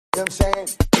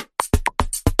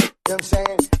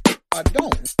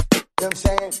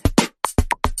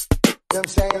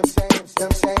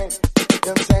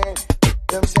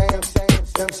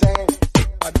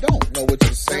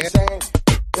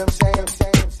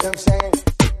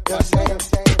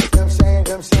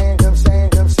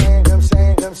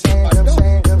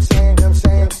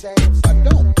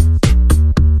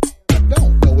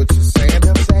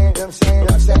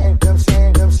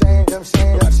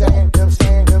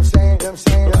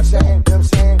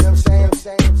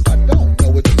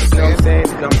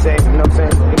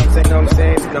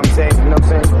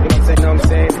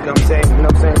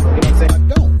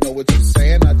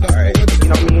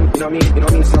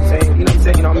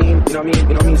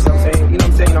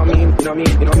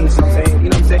know what you're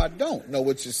saying. I don't know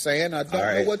what you're saying. I don't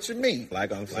know what you mean.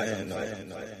 Like I'm saying.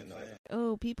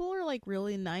 Oh, people are like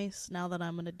really nice now that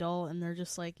I'm an adult, and they're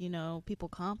just like, people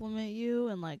compliment you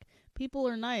and like people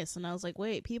are nice. And I was like,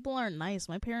 wait, people aren't nice.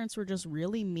 My parents were just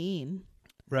really mean.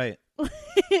 Right.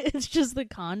 It's just the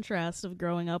contrast of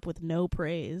growing up with no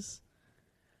praise.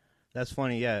 That's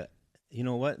funny. Yeah. You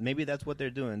know what? Maybe that's what they're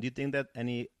doing. Do you think that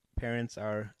any parents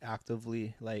are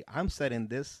actively like, I'm setting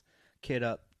this kid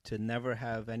up to never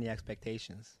have any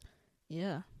expectations?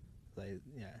 Yeah. Like,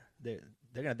 yeah, they're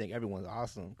gonna think everyone's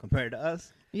awesome compared to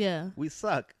us. Yeah. We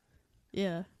suck.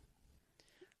 Yeah.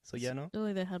 So yeah, no.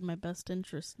 Really, they had my best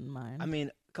interest in mind. I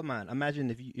mean, come on.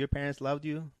 Imagine if your parents loved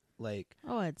you. Like,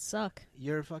 oh, I'd suck.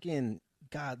 Your fucking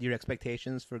God, your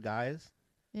expectations for guys.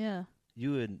 Yeah.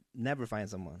 You would never find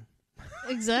someone.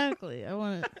 Exactly. I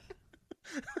want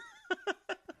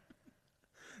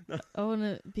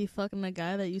to be fucking a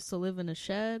guy that used to live in a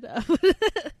shed.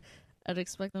 I'd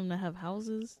expect them to have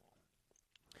houses.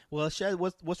 Well, a shed.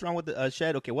 What's wrong with a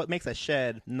shed? Okay, what makes a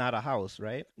shed not a house?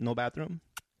 Right? No bathroom.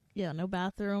 Yeah, no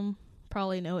bathroom.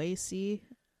 Probably no AC.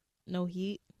 No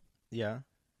heat. Yeah.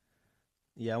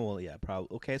 Yeah. Well, yeah.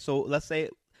 Probably. Okay. So let's say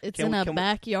it's in a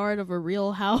backyard of a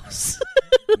real house.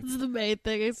 That's the main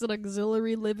thing. It's an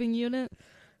auxiliary living unit.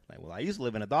 Like, well, I used to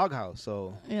live in a doghouse,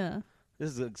 so yeah, this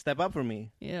is a step up for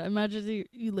me. Yeah. Imagine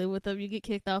you live with them. You get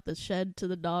kicked out the shed to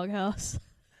the doghouse.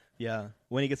 Yeah.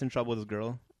 When he gets in trouble with his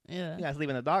girl. Yeah. You guys live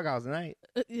in the doghouse tonight.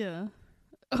 Yeah.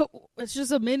 Oh, it's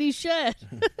just a mini shed.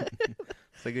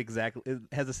 It's like exactly. It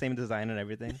has the same design and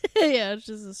everything. Yeah, it's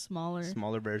just a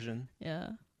smaller version.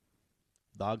 Yeah.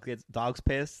 Dog's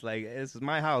pissed. Like, this is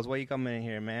my house. Why you coming in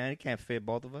here, man? It can't fit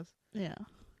both of us. Yeah.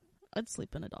 I'd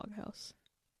sleep in a doghouse.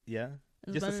 Yeah.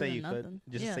 It's just to say you nothing.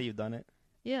 could. Just to say you've done it.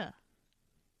 Yeah.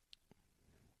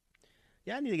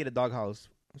 Yeah, I need to get a doghouse.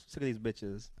 I'm sick of these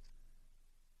bitches.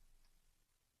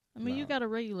 I mean, you got a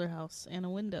regular house and a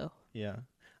window. Yeah.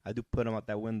 I do put them out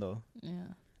that window.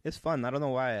 Yeah. It's fun. I don't know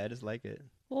why. I just like it.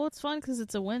 Well, it's fun because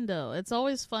it's a window. It's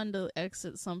always fun to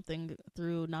exit something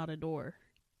through not a door.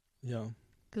 Yeah.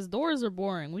 Because doors are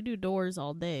boring. We do doors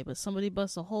all day, but somebody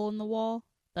busts a hole in the wall,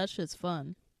 that shit's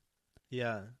fun.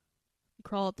 Yeah.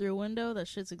 Crawl up through a window, that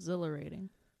shit's exhilarating.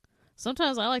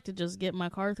 Sometimes I like to just get my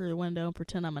car through the window and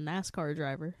pretend I'm a NASCAR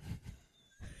driver.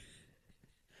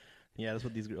 Yeah, that's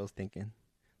what these girls thinking.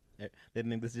 They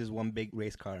think this is just one big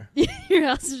race car. Your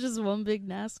house is just one big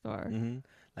NASCAR. Mm-hmm.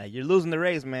 Like, you're losing the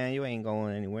race, man. You ain't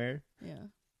going anywhere. Yeah.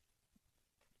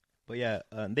 But yeah,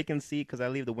 they can see because I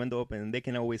leave the window open. And they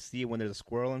can always see when there's a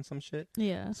squirrel and some shit.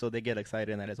 Yeah. So they get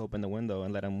excited and I just open the window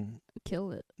and let them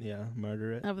kill it. Yeah,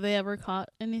 murder it. Have they ever caught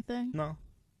anything? No.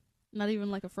 Not even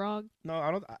like a frog? No,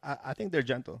 I don't. I think they're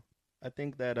gentle. I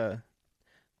think that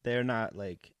they're not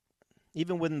like,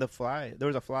 even with the fly. There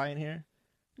was a fly in here.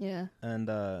 Yeah. And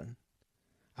I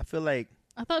feel like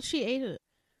I thought she ate it.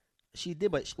 She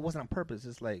did, but it wasn't on purpose.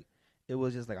 It's like it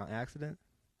was just like on accident.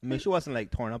 I mean, she wasn't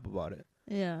like torn up about it.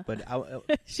 Yeah. But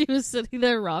she was sitting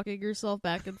there rocking herself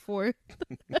back and forth.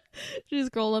 She was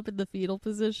curled up in the fetal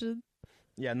position.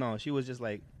 Yeah, no, she was just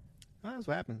like, oh, that's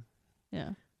what happened. Yeah.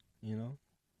 You know?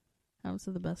 Happens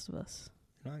to the best of us.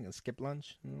 You know, I'm gonna skip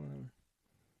lunch. You know,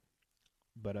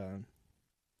 whatever.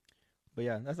 But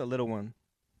yeah, that's a little one.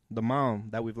 The mom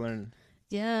that we've learned.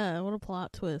 Yeah, what a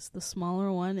plot twist. The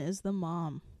smaller one is the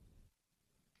mom.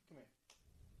 Come here.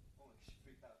 Oh, she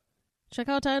freaked out. Check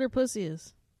how tight her pussy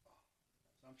is.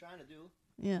 That's what I'm trying to do.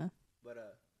 Yeah.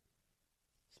 But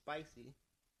Spicy.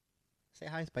 Say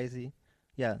hi, Spicy.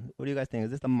 Yeah, what do you guys think?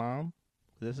 Is this the mom?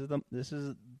 This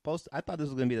is supposed I thought this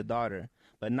was gonna be the daughter.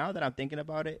 But now that I'm thinking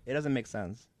about it, it doesn't make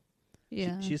sense.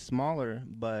 Yeah. She's smaller,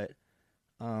 but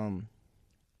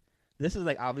this is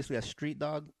like obviously a street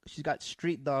dog. She's got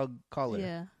street dog color.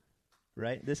 Yeah.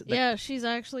 Right? Yeah, she's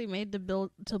actually made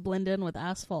to blend in with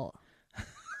asphalt.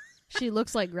 She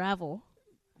looks like gravel.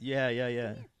 Yeah.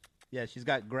 Yeah, she's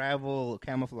got gravel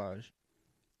camouflage.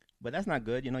 But that's not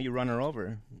good. You know, you run her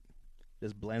over.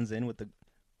 Just blends in with the.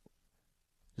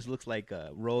 Just looks like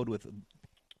a road with a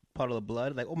puddle of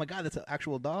blood. Like, oh my god, that's an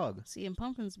actual dog. See, and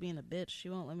Pumpkin's being a bitch. She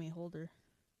won't let me hold her.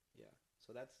 Yeah.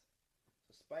 So that's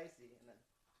spicy, and then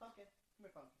Pumpkin. Come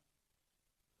here, Pumpkin.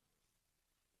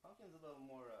 Pumpkin's a little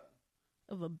more.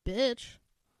 Of a bitch.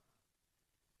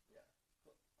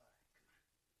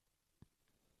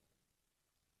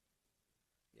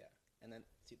 Yeah. And then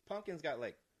see, Pumpkin's got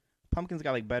like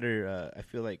better. I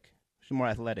feel like she's more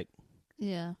athletic.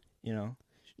 Yeah. You know.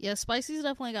 Yeah, Spicy's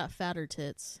definitely got fatter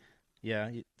tits. Yeah.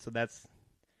 So that's.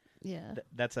 Yeah.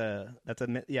 That's a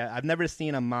yeah. I've never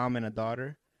seen a mom and a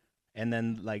daughter, and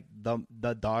then like the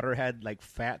daughter had like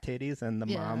fat titties, and the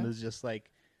mom is just like.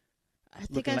 I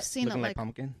think I've seen it like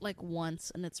Pumpkin. like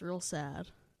once, and it's real sad.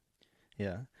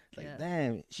 Yeah. Like,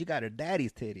 damn, she got her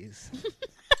daddy's titties.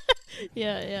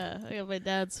 Yeah. I got my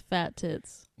dad's fat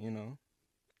tits. You know.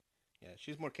 Yeah,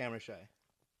 she's more camera shy.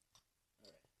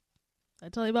 I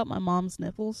tell you about my mom's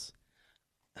nipples.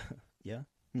 Yeah.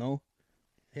 No.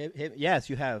 Yes,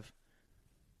 you have.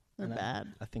 They're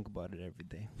bad. I think about it every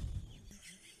day.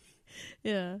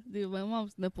 Yeah, dude, my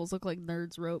mom's nipples look like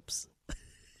nerds' ropes.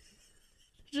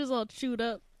 Just all chewed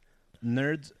up.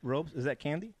 Nerds ropes? Is that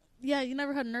candy? Yeah, you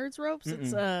never had nerds ropes?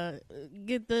 Mm-mm. It's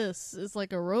get this. It's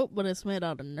like a rope, but it's made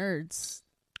out of nerds.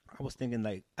 I was thinking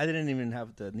like I didn't even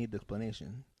have to need the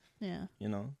explanation. Yeah. You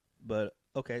know? But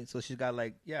okay, so she's got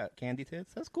like candy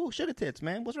tits. That's cool. Sugar tits,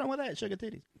 man. What's wrong with that? Sugar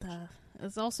titties.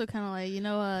 It's also kind of like, you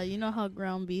know how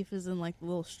ground beef is in like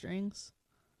little strings?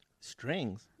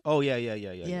 Strings. Oh yeah.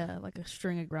 Yeah, like a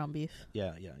string of ground beef.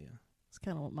 Yeah. It's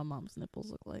kind of what my mom's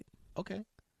nipples look like. Okay.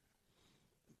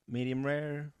 Medium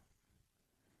rare.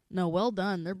 No, well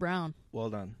done. They're brown. Well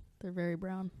done. They're very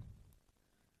brown.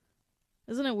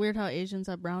 Isn't it weird how Asians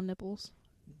have brown nipples?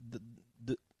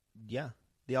 Yeah,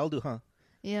 they all do, huh?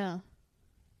 Yeah.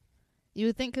 You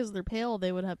would think because they're pale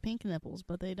they would have pink nipples,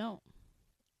 but they don't.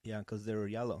 Yeah, because they're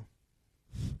yellow.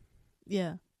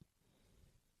 Yeah.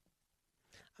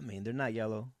 I mean, they're not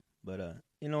yellow, but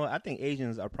you know what? I think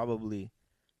Asians are probably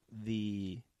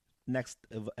the next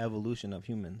evolution of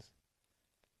humans.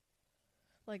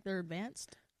 Like they're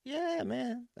advanced? Yeah,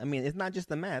 man. I mean, it's not just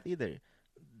the math either.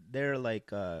 They're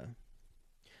like, I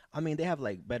mean, they have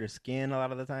like better skin a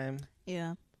lot of the time.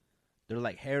 Yeah. They're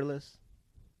like hairless.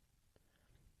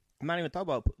 I'm not even talking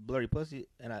about blurry pussy,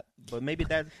 but maybe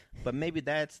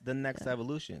that's the next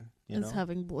evolution. You know,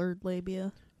 having blurred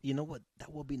labia. You know what?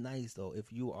 That would be nice though.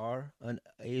 If you are an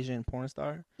Asian porn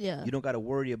star, yeah, you don't got to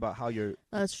worry about how your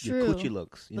true. coochie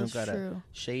looks. You don't got to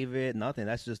shave it. Nothing.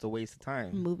 That's just a waste of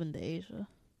time. Moving to Asia.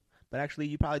 But actually,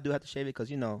 you probably do have to shave it because,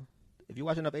 you know, if you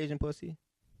watch enough Asian pussy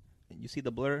and you see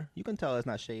the blur, you can tell it's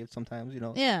not shaved sometimes, you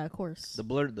know. Yeah, of course. The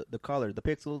blur, the color, the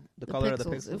pixel, the color pixels. of the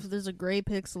pixel. If there's a gray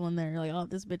pixel in there, you're like, oh,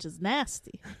 this bitch is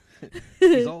nasty.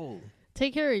 He's old.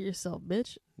 Take care of yourself,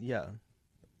 bitch. Yeah.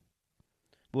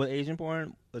 But with Asian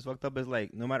porn, what's fucked up is,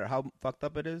 like, no matter how fucked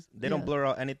up it is, they don't blur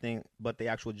out anything but the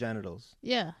actual genitals.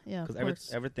 Yeah.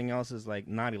 Because everything else is, like,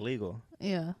 not illegal.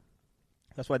 Yeah.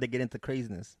 That's why they get into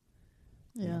craziness.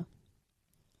 Yeah.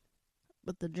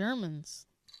 But the Germans,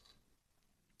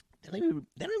 they don't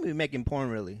even be making porn,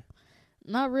 really.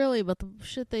 Not really, but the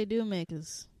shit they do make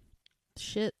is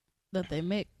shit that they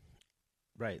make.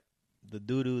 Right. The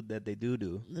doo-doo that they do.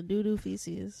 The doo-doo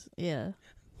feces. Yeah.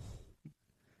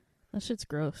 That shit's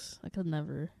gross. I could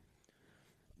never.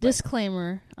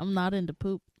 Disclaimer, I'm not into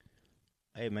poop.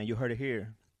 Hey, man, you heard it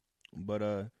here.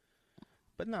 But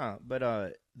the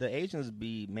Asians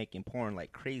be making porn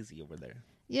like crazy over there.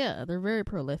 Yeah, they're very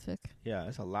prolific. Yeah,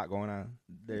 there's a lot going on.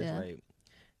 There's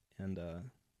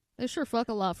they sure fuck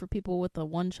a lot for people with the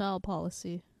one-child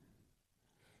policy.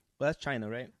 Well, that's China,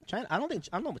 right? China. I don't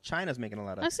know if China's making a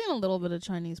lot of. I've seen a little bit of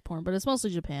Chinese porn, but it's mostly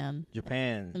Japan.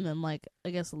 And then, like,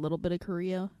 I guess a little bit of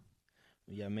Korea.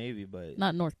 Yeah, maybe, but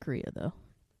not North Korea though.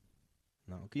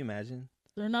 No, can you imagine?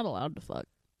 They're not allowed to fuck.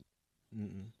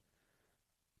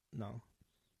 No.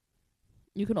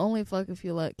 You can only fuck if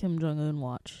you let Kim Jong-un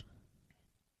watch.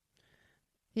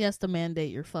 He has to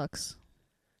mandate your fucks.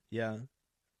 Yeah.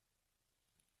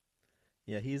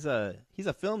 Yeah, he's a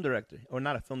film director, or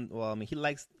not a film. Well, I mean, he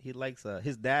likes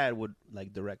his dad would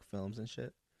like direct films and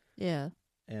shit. Yeah.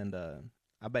 And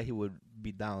I bet he would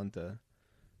be down to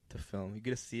film. You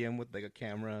get to see him with like a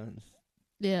camera.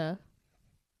 Yeah.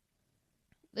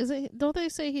 Don't they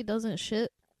say he doesn't shit?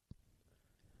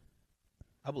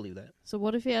 I believe that. So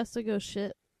what if he has to go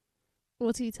shit?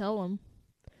 What's he tell him?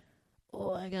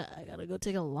 Oh, I gotta go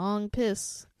take a long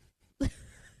piss.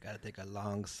 Gotta take a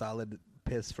long, solid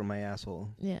piss from my asshole.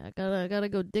 Yeah, I gotta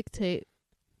go dictate.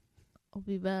 I'll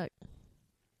be back.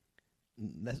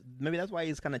 Maybe that's why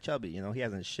he's kind of chubby. You know, he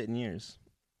hasn't shit in years.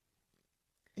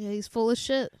 Yeah, he's full of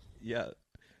shit. Yeah,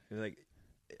 he's like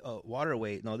water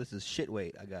weight. No, this is shit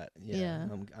weight. I got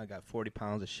I got 40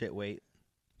 pounds of shit weight.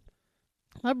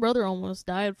 My brother almost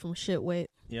died from shit weight.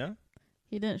 Yeah,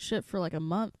 He didn't shit for like a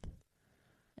month.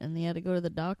 And he had to go to the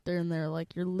doctor, and they're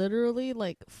like, "You're literally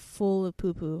like full of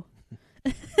poo poo."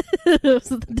 That's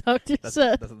what the doctor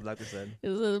said. That's what the doctor said.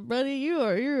 He said, "Buddy,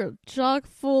 you're chock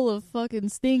full of fucking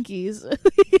stinkies."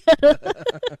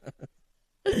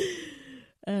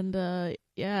 And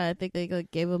yeah, I think they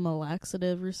like gave him a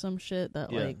laxative or some shit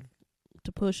that like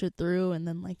to push it through, and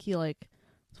then like he like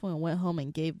someone went home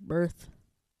and gave birth.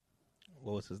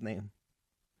 What was his name?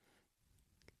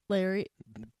 Larry.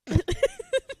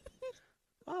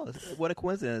 Oh, what a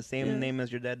coincidence! Same name as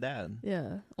your dead dad.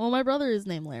 Yeah. Well, my brother is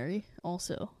named Larry.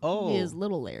 Also. Oh, he is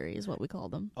Little Larry, is what we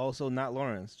called him. Also, not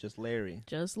Lawrence, just Larry.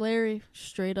 Just Larry,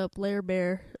 straight up Lair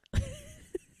Bear.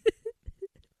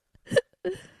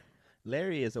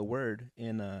 Larry is a word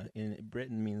in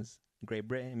Britain, means Great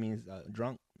Britain, means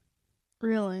drunk.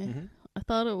 Really? Mm-hmm. I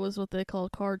thought it was what they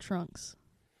called car trunks.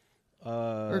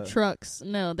 Or Or trucks.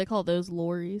 No, they call those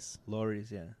lorries.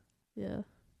 Lorries, yeah. Yeah.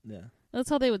 Yeah. That's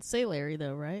how they would say Larry,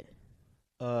 though, right?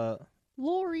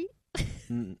 Lorry.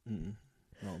 No,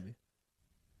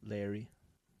 Larry.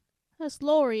 That's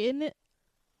Lorry, isn't it?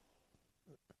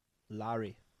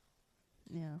 Larry.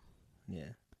 Yeah. Yeah.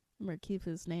 I'm gonna keep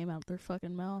his name out their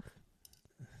fucking mouth.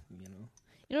 You know.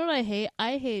 You know what I hate?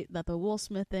 I hate that the Will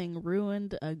Smith thing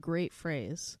ruined a great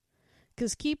phrase.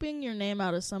 Because keeping your name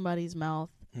out of somebody's mouth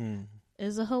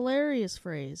is a hilarious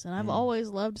phrase. And I've always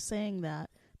loved saying that.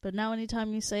 But now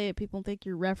anytime you say it, people think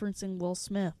you're referencing Will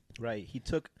Smith. Right. He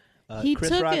took He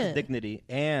Chris took Rock's it. dignity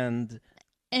and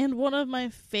one of my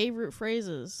favorite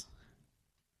phrases.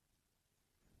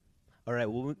 all right,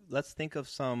 well, let's think of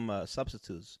some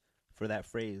substitutes for that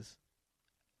phrase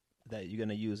that you're going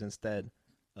to use instead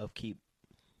of keep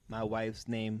my wife's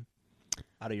name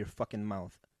out of your fucking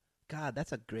mouth. God,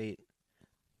 that's a great...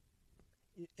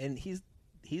 And he's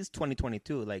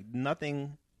 2022. Like,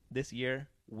 nothing this year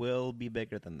will be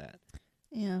bigger than that.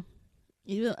 Yeah.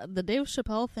 Even the Dave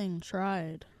Chappelle thing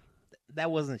tried.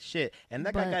 That wasn't shit. And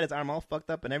that guy got his arm all fucked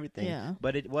up and everything. Yeah.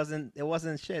 But it wasn't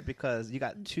shit because you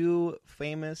got two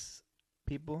famous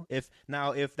people. If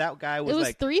that guy was, it was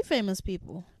like 3 famous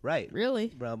people. right. Really?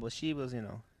 Bro, but she was,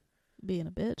 Being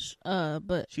a bitch.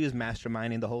 But she was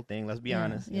masterminding the whole thing, let's be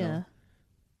honest. Yeah. You know?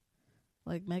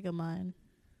 Like Megamind.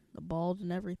 The bald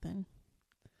and everything.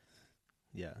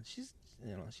 Yeah. She's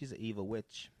an evil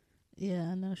witch.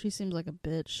 Yeah, no, she seems like a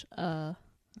bitch.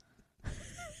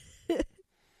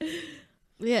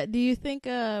 Yeah, do you think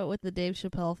with the Dave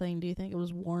Chappelle thing, do you think it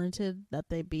was warranted that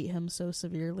they beat him so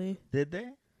severely? Did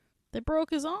they? They broke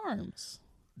his arms.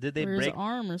 Did they or break his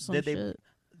arm or some did they, shit?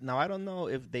 Now I don't know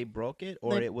if they broke it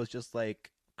or it was just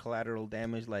like collateral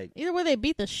damage. Like either way, they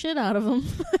beat the shit out of him.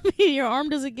 I mean, your arm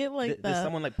doesn't get like that. Did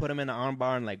someone like put him in an arm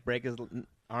bar and like break his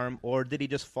arm, or did he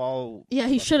just fall? Yeah,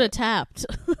 he should have tapped.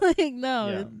 Like no,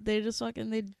 Yeah. they just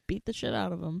they beat the shit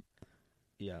out of him.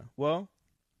 Yeah. Well,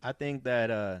 I think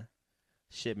that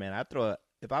shit, man.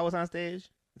 If I was on stage,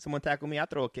 and someone tackled me, I'd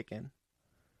throw a kick in.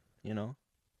 You know.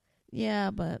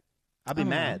 Yeah, but I'd be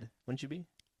mad, wouldn't you be?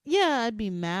 Yeah, I'd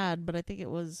be mad, but I think it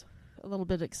was a little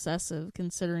bit excessive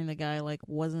considering the guy like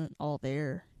wasn't all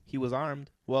there. He was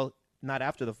armed. Well, not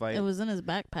after the fight. It was in his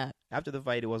backpack. After the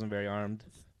fight, he wasn't very armed.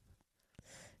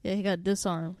 Yeah, he got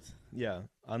disarmed. Yeah,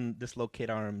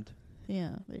 undislocated armed.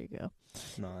 Yeah, there you go.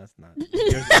 No, that's not.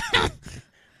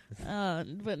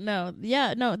 But no,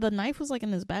 yeah, no, the knife was like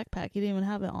in his backpack. He didn't even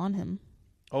have it on him.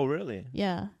 Oh, really?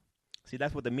 Yeah. See,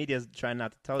 that's what the media's trying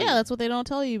not to tell you. Yeah, that's what they don't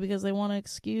tell you because they want to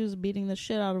excuse beating the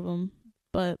shit out of him.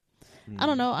 But I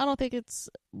don't know. I don't think it's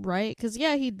right. Because,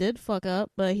 yeah, he did fuck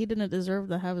up, but he didn't deserve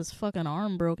to have his fucking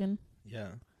arm broken. Yeah.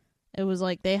 It was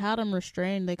like they had him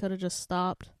restrained. They could have just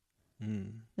stopped.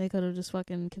 They could have just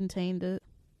fucking contained it.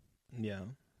 Yeah.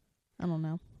 I don't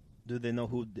know. Do they know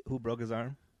who broke his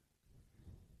arm?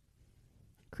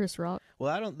 Chris Rock? Well,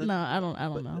 I don't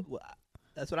know. Well,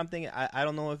 that's what I'm thinking. I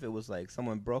don't know if it was like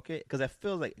someone broke it because I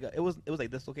feel like it was like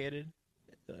dislocated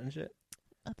and shit.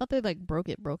 I thought they like broke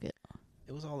it.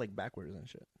 It was all like backwards and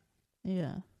shit.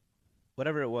 Yeah.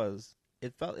 Whatever it was,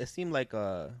 it seemed like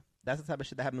that's the type of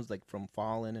shit that happens like from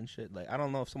falling and shit. Like I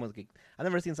don't know if someone's I've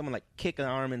never seen someone like kick an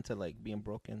arm into like being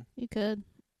broken. You could.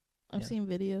 I've seen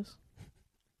videos.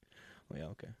 Oh yeah,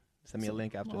 okay. Send me a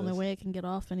link after the this. only way it can get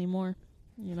off anymore.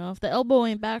 You know, if the elbow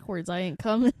ain't backwards, I ain't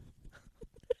coming.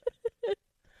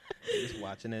 Just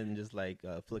watching it and just like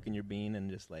flicking your bean and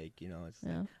just like, you know, it's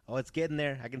yeah. like, oh, it's getting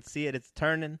there. I can see it. It's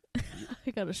turning.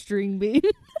 I got a string bean.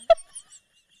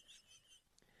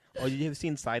 Oh, you have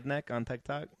seen Side Neck on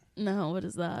TikTok? No, what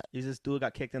is that? He's this dude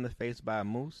got kicked in the face by a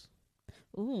moose.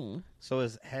 Ooh. So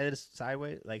his head is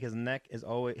sideways, like his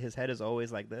head is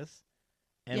always like this,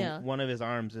 and Yeah. one of his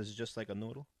arms is just like a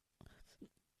noodle.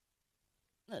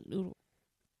 That noodle.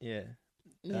 Yeah.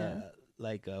 Yeah.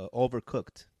 Like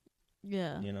overcooked.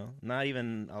 Yeah. You know, not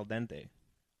even al dente.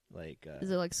 Like. Is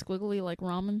it like squiggly like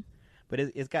ramen? But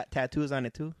it's got tattoos on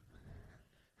it too.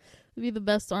 It'd be the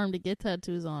best arm to get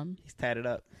tattoos on. He's tatted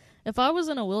up. If I was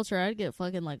in a wheelchair, I'd get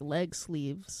fucking like leg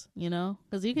sleeves, you know?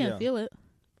 Because you can't feel it.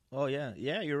 Oh yeah,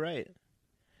 you're right.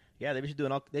 Yeah, they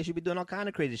should be doing all kind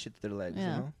of crazy shit to their legs.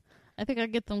 Yeah. You know? I think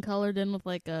I'd get them colored in with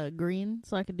like green,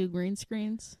 so I could do green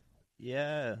screens.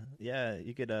 Yeah.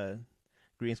 You could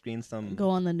green screen some. Go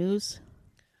on the news.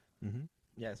 Mm-hmm.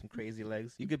 Yeah, some crazy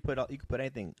legs. You could put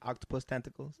anything. Octopus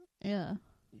tentacles. Yeah.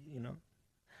 You know,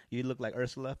 you look like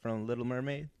Ursula from Little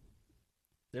Mermaid.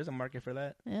 There's a market for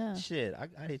that. Yeah. Shit,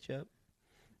 I hit you up.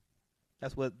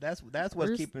 That's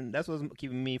what's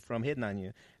keeping me from hitting on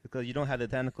you, because you don't have the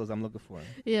tentacles I'm looking for.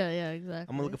 Yeah, exactly.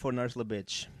 I'm looking for an Ursula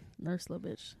bitch. Nursela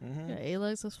bitch. Mm-hmm. Yeah,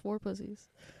 A-legs has 4 pussies.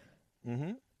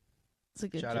 Mm-hmm. It's a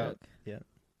good Shout joke. out.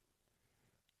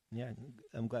 Yeah.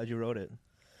 I'm glad you wrote it.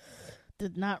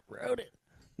 Did not wrote it.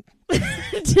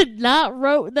 Did not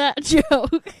wrote that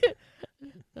joke.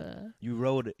 You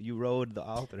wrote it. You wrote the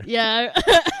author. Yeah.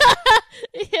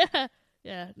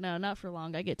 Yeah. No, not for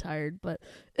long. I get tired, but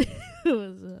it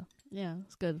was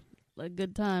it's good. A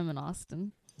good time in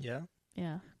Austin. Yeah.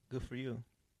 Yeah. Good for you.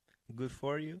 Good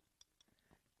for you.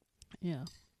 Yeah.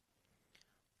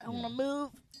 I want to move.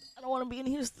 I don't want to be in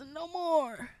Houston no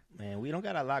more. Man, we don't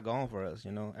got a lot going for us,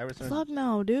 you know. Ever since. Fuck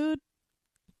no, dude.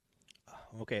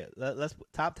 Okay, let's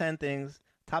top 10 things.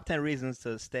 Top 10 reasons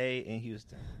to stay in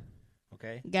Houston.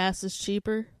 Okay. Gas is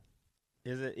cheaper.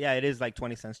 Is it? Yeah, it is like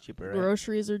 20 cents cheaper, right?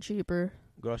 Groceries are cheaper.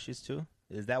 Groceries too.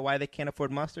 Is that why they can't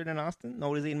afford mustard in Austin?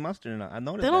 Nobody's eating mustard in Austin. I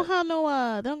noticed They don't that. have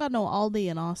no. They don't got no Aldi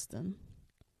in Austin.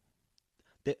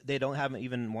 They don't have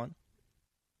even one.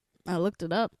 I looked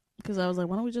it up because I was like,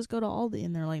 why don't we just go to Aldi?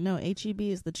 And they're like, no,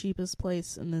 H-E-B is the cheapest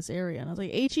place in this area. And I was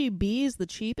like, H-E-B is the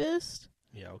cheapest?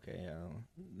 Yeah. Okay. Yeah.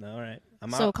 No, all right.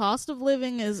 I'm So out. cost of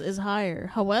living is higher.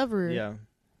 However, Yeah.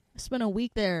 I spent a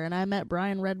week there and I met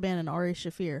Brian Redband and Ari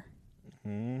Shafir.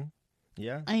 Mm-hmm.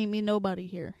 Yeah. I ain't meet nobody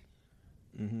here.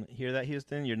 Mm-hmm. Hear that,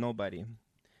 Houston? You're nobody.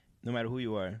 No matter who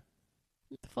you are.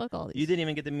 Fuck all these. You didn't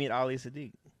even get to meet Ali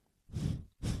Sadiq.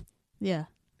 Yeah.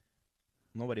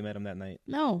 Nobody met him that night.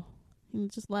 No. He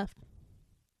just left.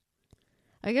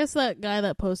 I guess that guy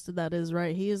that posted that is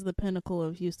right. He is the pinnacle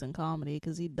of Houston comedy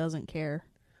because he doesn't care.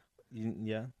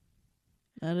 Yeah.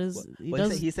 That is...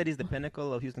 He said he's the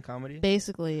pinnacle of Houston comedy?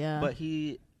 Basically, yeah. But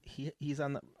he's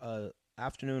on the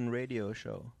afternoon radio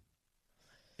show.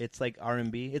 It's like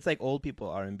R&B. It's like old people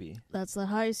R&B. That's the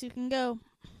highest you can go.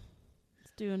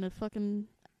 It's doing a fucking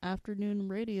afternoon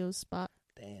radio spot.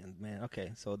 Damn, man.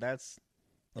 Okay, so that's...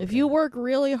 Okay. If you work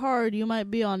really hard, you might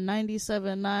be on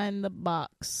 97.9 The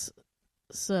Box.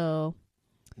 So...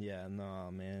 Yeah,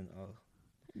 no, man. Oh.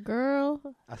 Girl...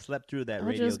 I slept through that I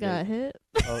radio just got gig. hit.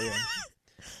 Oh, yeah.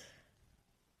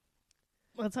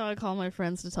 That's how I call my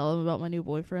friends to tell them about my new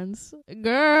boyfriends.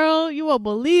 Girl, you won't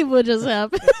believe what just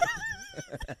happened.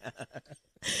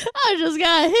 I just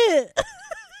got hit.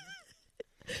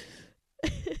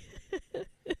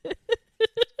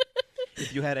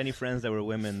 If you had any friends that were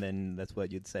women, then that's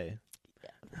what you'd say.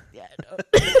 Yeah, I know.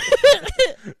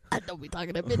 I don't be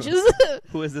talking to bitches.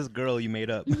 Who is this girl you made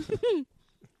up?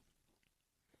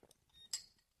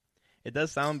 It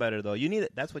does sound better though. You need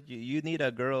that's what you need,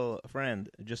 a girl friend,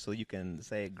 just so you can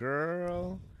say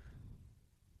girl.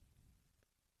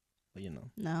 But you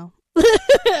know. No.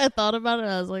 I thought about it.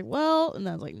 I was like, well, and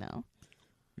I was like, no.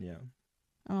 Yeah.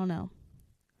 I don't know.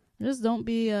 Just don't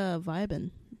be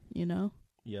vibing, you know?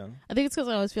 Yeah. I think it's because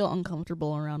I always feel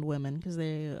uncomfortable around women because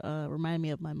they remind me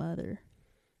of my mother.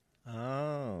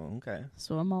 Oh, okay.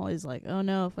 So I'm always like, oh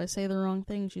no, if I say the wrong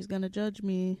thing, she's going to judge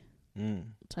me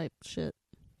type shit.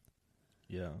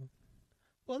 Yeah.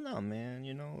 Well, no, man.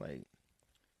 You know, like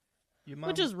your mom,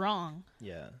 Which is wrong.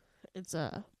 Yeah. It's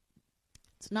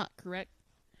not correct.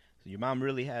 So your mom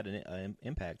really had an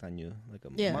impact on you, like a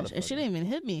Yeah, motherfucker. she didn't even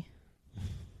hit me.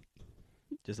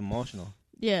 Just emotional.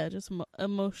 Yeah, just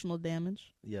emotional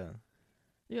damage. Yeah.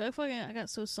 Dude, I got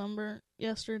so sunburnt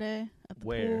yesterday at the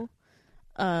Where? pool.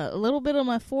 A little bit on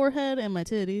my forehead and my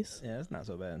titties. Yeah, that's not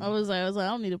so bad. I was like, I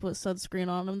don't need to put sunscreen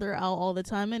on them. They're out all the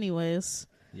time anyways.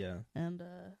 Yeah. And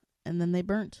then they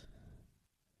burnt.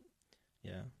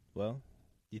 Yeah. Well,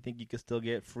 you think you could still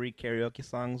get free karaoke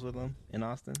songs with them in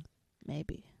Austin?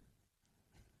 Maybe.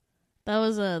 That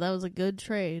was a good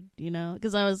trade, you know,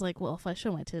 because I was like, well, if I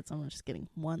show my tits, I'm just getting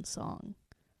one song.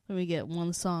 Let me get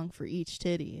one song for each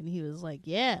titty, and he was like,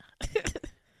 yeah.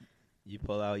 You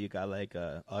pull out, you got like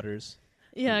udders.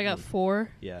 Yeah, I got 4.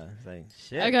 Yeah, it's like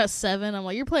shit. I got 7. I'm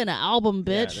like, you're playing an album,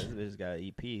 bitch. Yeah, this bitch got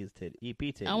EP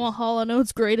titties. I want Hall &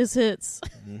 Oates' greatest hits.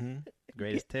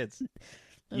 Greatest tits.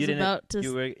 I was about to.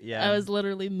 You were, yeah. I was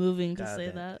literally moving to God say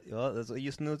damn. that. Well, that's what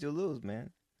you snooze, you lose, man.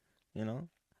 You know,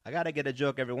 I gotta get a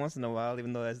joke every once in a while,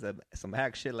 even though it's some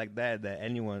hack shit like that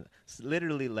anyone,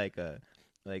 literally like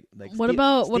What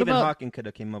about Stephen Hawking could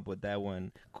have came up with that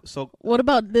one. So what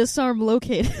about this arm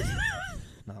located?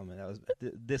 no, man, that was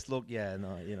this look. Yeah,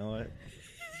 no, you know what?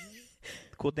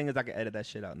 The cool thing is I can edit that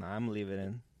shit out. Nah, I'm gonna leave it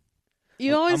in.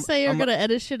 You always say you're gonna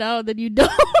edit shit out, then you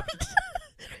don't.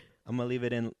 I'm gonna leave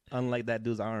it in, unlike that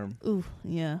dude's arm. Ooh,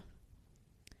 yeah.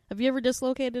 Have you ever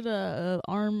dislocated a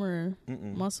arm or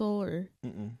muscle or?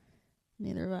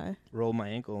 Neither have I. Rolled my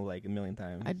ankle like a million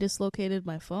times. I dislocated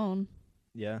my phone.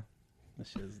 Yeah, that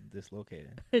shit's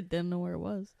dislocated. I didn't know where it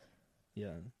was.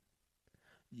 Yeah.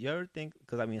 You ever think?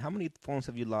 Because I mean, how many phones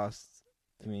have you lost?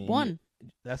 I mean, 1.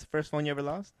 That's the first phone you ever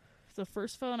lost? It's the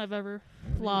first phone I've ever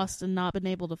lost and not been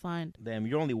able to find. Damn,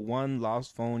 you're only 1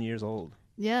 lost phone years old.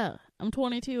 Yeah, I'm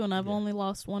 22 and I've only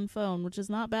lost 1 phone, which is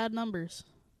not bad numbers.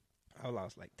 I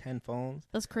lost like 10 phones.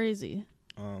 That's crazy.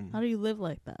 How do you live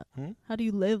like that? Hmm? How do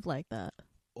you live like that?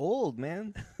 Old,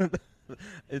 man.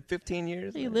 In 15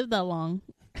 years. How do you live that long?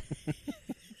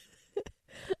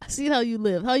 I see how you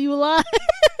live. How you alive?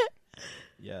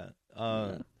 Yeah.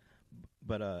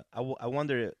 But I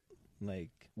wonder,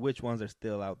 like, which ones are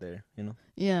still out there, you know?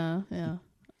 Yeah.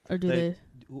 Or do they?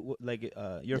 Like,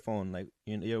 your phone, like,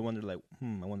 you wonder, like,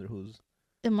 I wonder who's.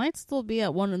 It might still be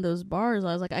at one of those bars.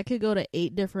 I was like, I could go to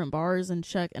 8 different bars and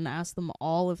check and ask them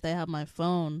all if they have my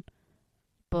phone.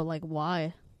 But, like,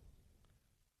 why?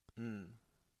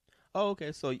 Oh,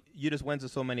 okay. So you just went to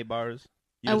so many bars?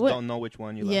 You just don't know which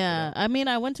one you left. Yeah. I mean,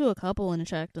 I went to a couple and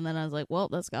checked, and then I was like, well,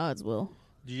 that's God's will.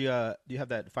 Do you have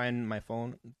that Find My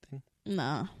Phone thing?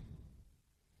 Nah.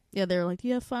 Yeah, they're like, do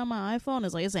you have Find My iPhone?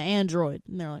 It's like, it's an Android.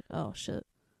 And they're like, oh, shit.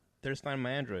 There's Find My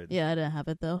Android. Yeah, I didn't have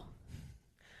it, though.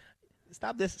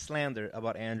 Stop this slander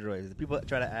about Androids. People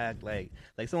try to act like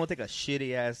someone take a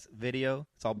shitty ass video.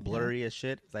 It's all blurry as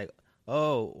shit. It's like,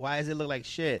 oh, why does it look like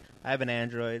shit? I have an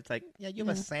Android. It's like, yeah, you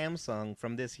have a Samsung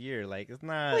from this year. Like, it's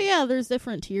not. Well, yeah, there's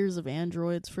different tiers of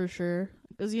Androids for sure.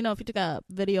 Because, you know, if you took a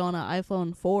video on an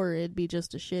iPhone 4, it'd be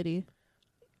just as shitty.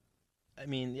 I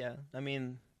mean, yeah. I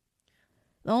mean,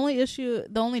 the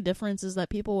only difference is that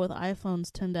people with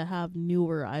iPhones tend to have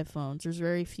newer iPhones. There's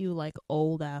very few, like,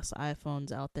 old-ass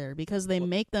iPhones out there because they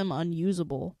make them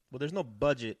unusable. Well, there's no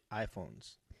budget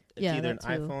iPhones. It's either an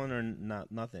iPhone or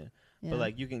nothing. Yeah. But,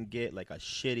 like, you can get, like, a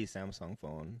shitty Samsung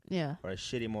phone. Yeah. Or a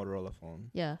shitty Motorola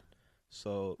phone. Yeah.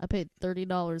 So I paid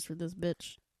 $30 for this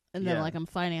bitch. And then, like, I'm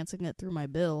financing it through my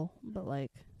bill. But,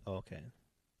 like... Oh, okay.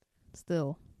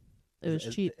 Still. It was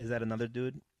cheap. Is that another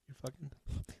dude you're fucking?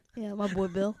 Yeah, my boy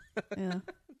Bill. Yeah.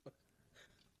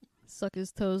 Suck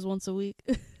his toes once a week.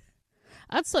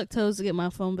 I'd suck toes to get my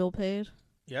phone bill paid.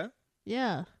 Yeah?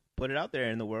 Yeah. Put it out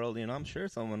there in the world, you know, I'm sure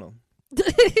someone will.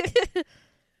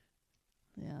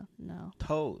 Yeah, no.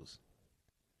 Toes.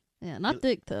 Yeah, not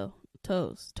dick toe.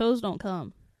 Toes. Toes don't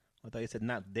come. I thought you said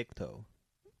not dick toe.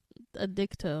 A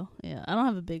dick toe. Yeah, I don't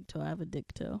have a big toe. I have a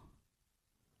dick toe.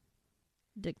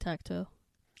 Dick tac toe.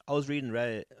 I was reading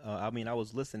Reddit. I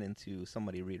was listening to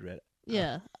somebody read Reddit.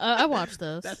 Yeah, I watched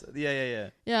those. Yeah.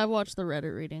 Yeah, I watched the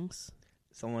Reddit readings.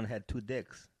 Someone had 2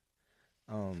 dicks.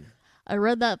 I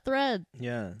read that thread.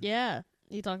 Yeah. Yeah.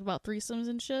 He talked about threesomes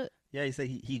and shit. Yeah, he said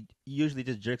he usually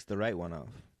just jerks the right one off.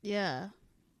 Yeah.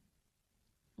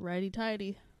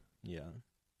 Righty-tighty. Yeah.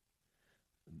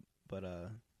 But,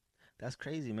 that's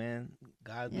crazy, man.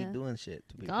 God be doing shit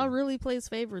to people. God really plays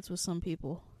favorites with some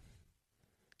people.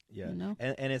 Yeah. You know?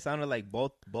 And it sounded like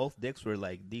both dicks were,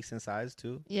 like, decent size,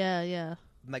 too. Yeah.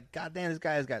 Like, goddamn, this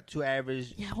guy's got 2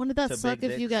 average. Yeah, wouldn't that suck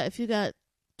if you got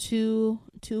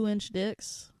 2-inch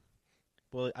dicks?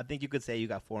 Well, I think you could say you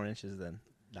got 4 inches then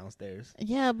downstairs.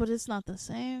 Yeah, but it's not the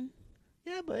same.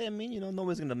 Yeah, but I mean, you know,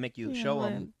 nobody's gonna make you show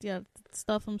them. Yeah,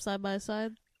 stuff them side by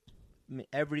side. I mean,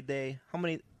 every day. How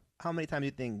many times do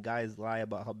you think guys lie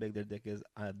about how big their dick is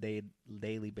on a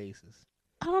daily basis?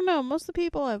 I don't know. Most of the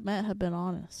people I've met have been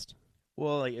honest.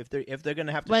 Well, like if they're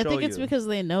gonna have to but show you. I think it's because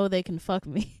they know they can fuck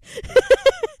me.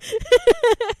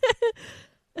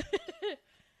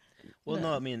 Well,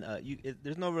 no, I mean,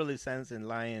 there's no really sense in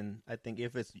lying. I think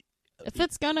if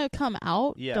it's gonna come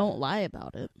out, don't lie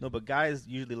about it. No, but guys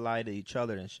usually lie to each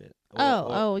other and shit.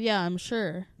 Oh, yeah, I'm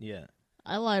sure. Yeah.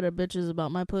 I lie to bitches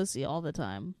about my pussy all the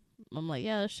time. I'm like,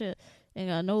 yeah, that shit ain't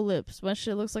got no lips. My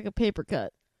shit looks like a paper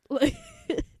cut. Like,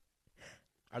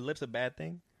 Are lips a bad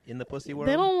thing in the pussy world?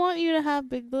 they don't want you to have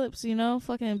big lips, you know?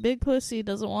 Fucking big pussy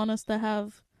doesn't want us to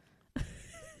have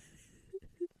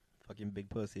Fucking big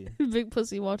pussy. big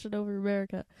pussy watching over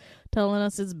America. Telling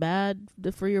us it's bad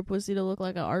for your pussy to look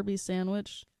like an Arby's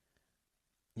sandwich.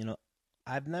 You know,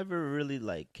 I've never really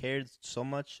like cared so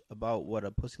much about what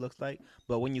a pussy looks like,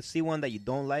 but when you see one that you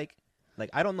don't like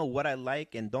I don't know what I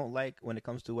like and don't like when it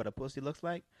comes to what a pussy looks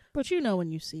like. But you know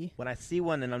when you see. When I see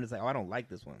one and I'm just like, oh, I don't like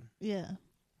this one. Yeah.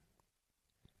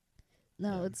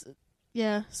 No, Yeah. it's...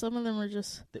 Yeah, some of them are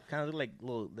just... They kind of look like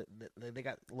little. They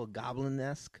got a little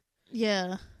goblin-esque.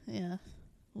 Yeah, yeah.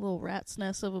 Little rat's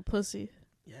nest of a pussy.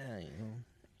 Yeah, you know.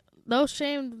 No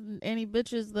shame any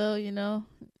bitches, though, you know.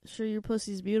 Sure, your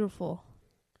pussy's beautiful.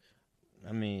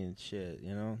 I mean, shit,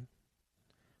 you know.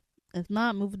 If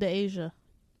not, move to Asia.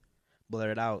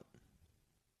 Blur it out.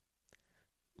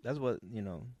 That's what, you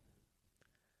know.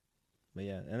 But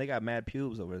yeah, and they got mad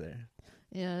pubes over there.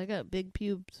 Yeah, I got big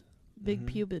pubes. Big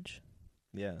pubage.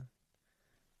 Yeah.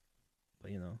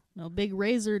 But, you know. No, Big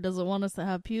Razor doesn't want us to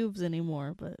have pubes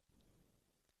anymore, but...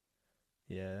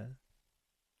 Yeah.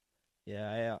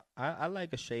 Yeah, I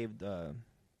like a shaved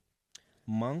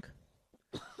monk.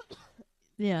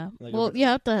 Yeah. Like Well, you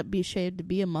have to be shaved to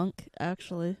be a monk,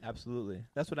 actually. Absolutely.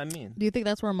 That's what I mean. Do you think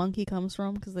that's where monkey comes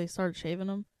from? Because they started shaving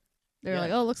them? They're Yeah.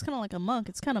 like, oh, it looks kind of like a monk.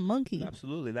 It's kind of monkey.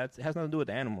 Absolutely. It has nothing to do with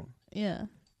the animal. Yeah.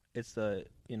 It's a,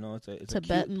 you know, it's a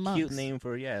Tibetan cute monks. name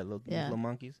for little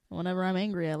monkeys. Whenever I'm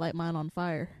angry, I light mine on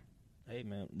fire. Hey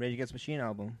man, Rage Against the Machine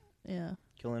album, Yeah.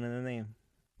 Killing in the Name.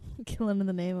 Killing in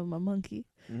the name of my monkey.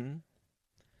 Mm-hmm.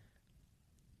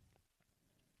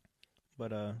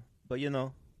 But you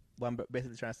know, what I'm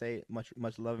basically trying to say, much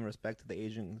love and respect to the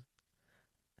Asians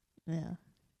Yeah.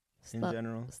 in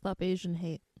general. Stop Asian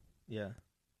hate. Yeah.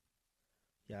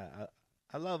 Yeah,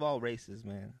 I love all races,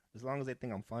 man. As long as they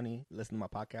think I'm funny, listen to my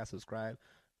podcast, subscribe.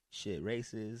 Shit,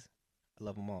 races. I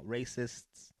love them all.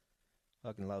 Racists.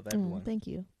 Fucking love everyone. Thank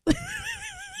you.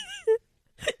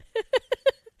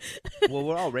 Well,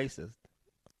 we're all racist.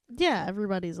 Yeah,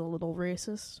 everybody's a little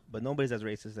racist. But nobody's as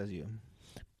racist as you.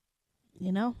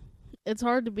 You know? It's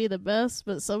hard to be the best,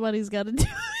 but somebody's got to do it.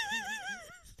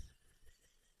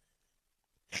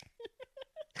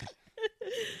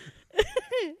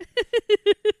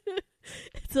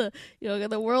 It's I got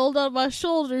the world on my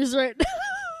shoulders right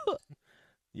now.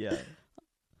 Yeah.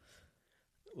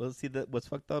 Well, see, what's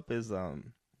fucked up is,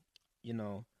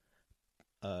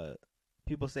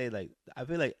 people say, like, I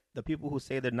feel like the people who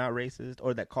say they're not racist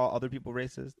or that call other people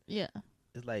racist, Yeah.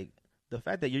 is like the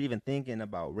fact that you're even thinking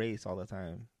about race all the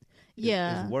time.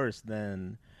 Yeah. Is worse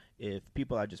than if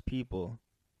people are just people,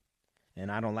 and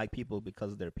I don't like people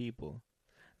because they're people,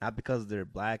 not because they're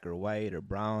black or white or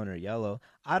brown or yellow.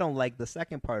 I don't like the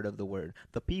second part of the word,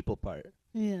 the people part.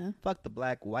 Yeah. Fuck the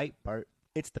black white part.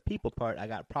 It's the people part I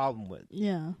got a problem with.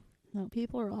 Yeah. No,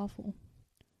 people are awful.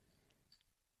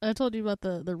 I told you about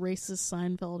the racist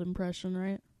Seinfeld impression,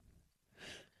 right?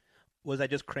 Was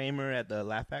that just Kramer at the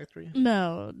Laugh Factory?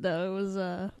 No, it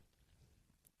was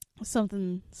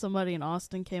something somebody in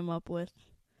Austin came up with.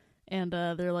 And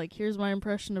they're like, here's my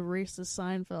impression of racist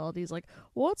Seinfeld. He's like,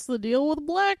 what's the deal with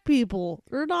black people?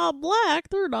 They're not black,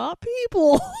 they're not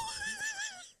people.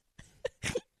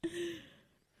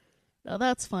 No,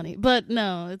 that's funny. But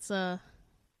no, it's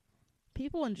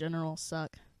people in general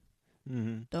suck.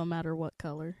 Mm-hmm. Don't matter what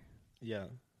color. Yeah.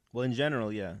 Well, in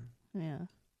general, yeah. Yeah.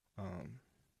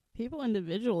 People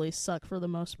individually suck for the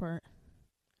most part.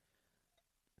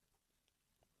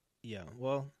 Yeah.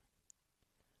 Well,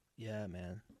 yeah,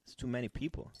 man. It's too many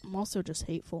people. I'm also just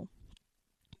hateful.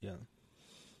 Yeah.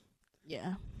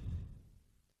 Yeah.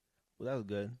 Well, that was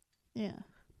good. Yeah.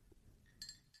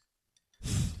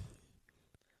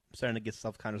 I'm starting to get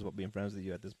self-conscious about being friends with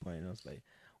you at this point. And I was like,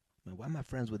 man, why am I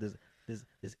friends with this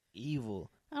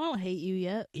evil? I don't hate you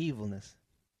yet. Evilness.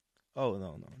 Oh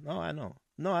no, I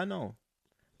know.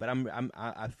 But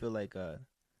I feel like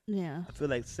Yeah. I feel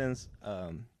like since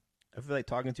I feel like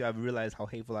talking to you, I've realized how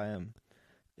hateful I am.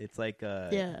 It's like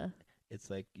Yeah. It's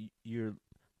like you're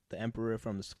the Emperor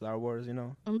from the Star Wars, you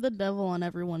know? I'm the devil on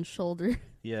everyone's shoulder.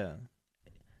 Yeah.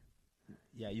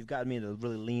 Yeah, you've got me to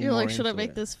really lean. You're more like, should I into make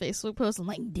it. this Facebook post? I'm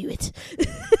like, do it.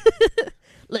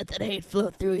 Let that hate flow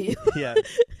through you. Yeah.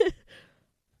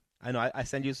 I know. I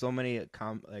send you so many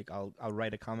I'll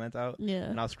write a comment out. Yeah.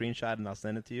 And I'll screenshot and I'll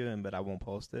send it to you, but I won't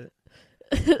post it.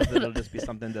 'Cause it'll just be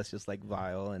something that's just like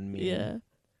vile and mean. Yeah.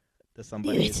 To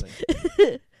somebody. Is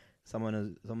like,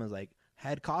 someone's like,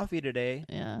 had coffee today.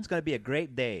 Yeah. It's gonna be a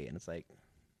great day, and it's like,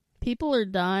 People are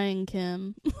dying,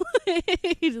 Kim.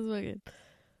 He just fucking.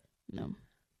 No.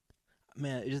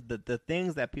 Man, it's just the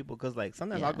things that people, because like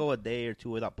sometimes Yeah. I'll go a day or two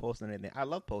without posting anything. I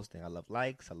love posting. I love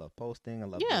likes. I love posting. I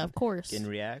love Yeah, of course. getting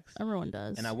reacts. Everyone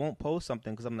does. And I won't post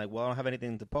something because I'm like, well, I don't have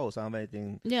anything to post. I don't have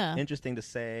anything Yeah. interesting to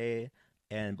say.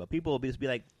 But people will just be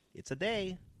like, it's a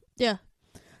day. Yeah.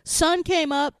 Sun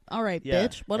came up. All right, Yeah.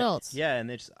 bitch. What And- else? Yeah,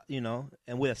 and it's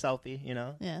and with a selfie,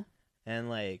 Yeah. and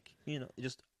like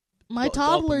just My Do-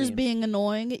 toddler's dopamine. being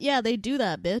annoying. Yeah, they do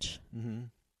that, bitch. mm-hmm.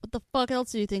 What the fuck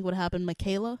else do you think would happen,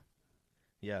 Michaela?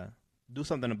 Yeah, do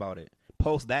something about it.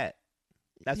 Post that.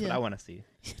 That's what Yeah. I want to see.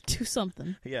 Do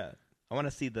something. Yeah, I want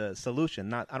to see the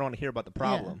solution. I don't want to hear about the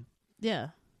problem. Yeah.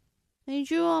 They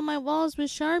drew on my walls with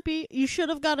Sharpie. You should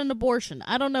have got an abortion.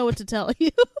 I don't know what to tell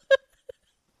you.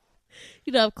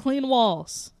 You'd have clean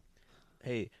walls.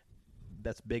 Hey,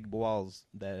 that's big walls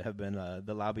that have been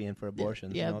the lobbying for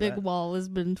abortions. Yeah, you know Big that? Wall has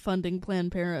been funding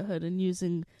Planned Parenthood and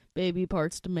using baby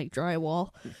parts to make drywall.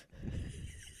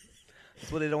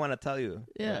 That's what they don't want to tell you.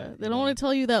 Yeah, That, they don't want to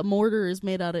tell you that mortar is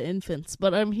made out of infants,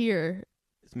 but I'm here.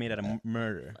 It's made out of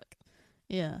murder.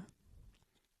 Yeah.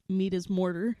 Meat is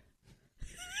mortar.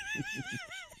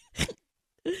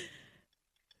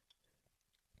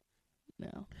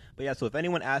 No. But yeah, so if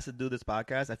anyone asks to do this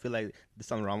podcast, I feel like there's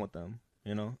something wrong with them.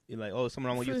 You're like, oh, something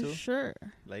wrong with For you too? sure.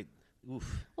 Like,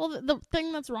 oof. Well, the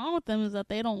thing that's wrong with them is that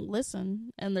they don't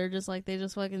listen, and they're just like, they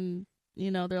just fucking,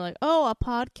 they're like, oh, a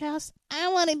podcast? I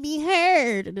want to be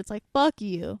heard. And it's like, fuck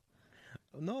you.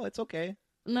 No, it's okay.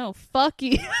 No, fuck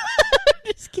you.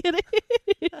 Just kidding.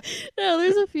 No,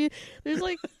 there's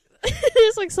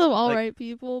like some alright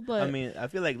people, but I mean, I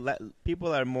feel like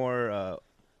people are more.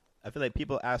 I feel like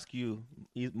people ask you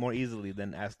more easily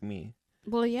than ask me.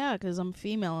 well, yeah, because I'm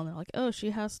female, and they're like, oh,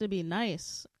 she has to be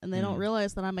nice, and they don't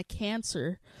realize that I'm a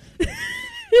Cancer.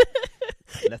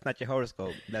 That's not your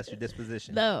horoscope. That's your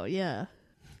disposition. No, yeah.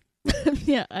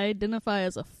 Yeah, I identify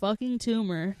as a fucking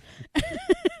tumor.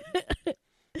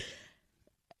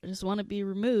 I just want to be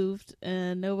removed,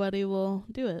 and nobody will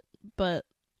do it. But,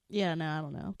 yeah, no, I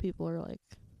don't know.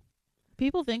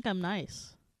 People think I'm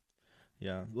nice.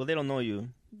 Yeah. Well, they don't know you.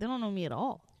 They don't know me at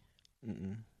all.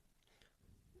 Mm-mm.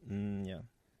 Yeah.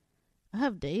 I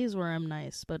have days where I'm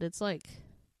nice, but it's like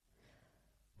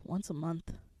once a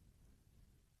month.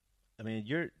 I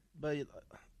mean, but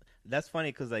that's funny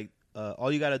because like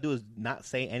all you gotta do is not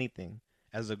say anything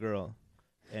as a girl,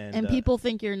 And people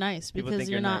think you're nice people because think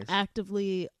you're you're not nice.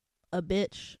 actively a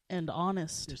bitch and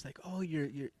honest. It's like, oh,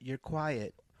 you're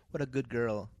quiet. What a good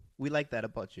girl. We like that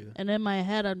about you. And in my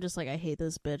head, I'm just like, I hate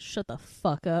this bitch. Shut the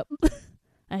fuck up.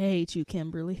 I hate you,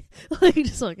 Kimberly. Like,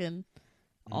 just fucking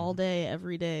all day,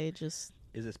 every day, just,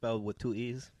 Is it spelled with 2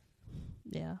 E's?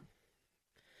 yeah.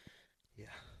 Yeah.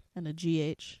 And a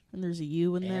GH. And there's a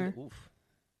U in there. Oof.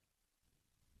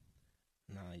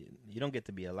 No, you don't get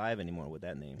to be alive anymore with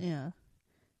that name. Yeah.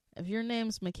 If your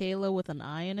name's Michaela with an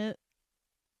I in it,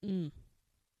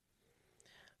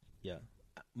 Yeah.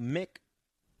 Mick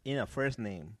in a first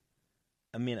name.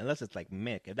 I mean, unless it's like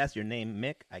Mick. If that's your name,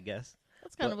 Mick, I guess.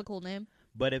 that's kind of a cool name.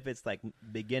 But if it's like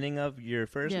beginning of your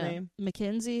first Yeah. name,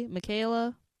 Mackenzie,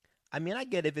 Michaela, I mean, I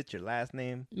get if it's your last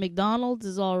name McDonald's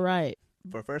is all right.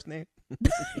 for first name.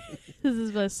 This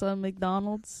is my son,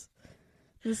 McDonald's.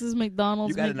 This is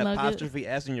McDonald's You got an McNugget. apostrophe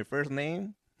S in your first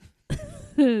name?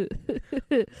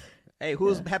 Hey,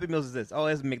 whose Yeah. Happy Meals is this? Oh,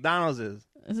 it's McDonald's.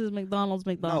 This is McDonald's.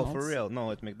 No, for real.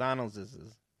 No, it's McDonald's. This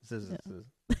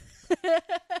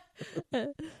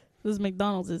This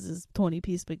McDonald's is his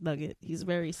 20-piece McNugget. He's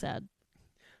very sad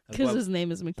because well, his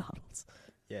name is McDonald's.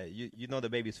 yeah, you know the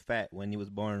baby's fat when he was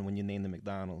born when you named him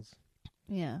McDonald's.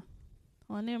 Yeah.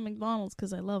 Well, I named him McDonald's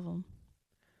because I love him.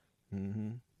 Mm-hmm.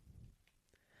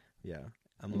 Yeah.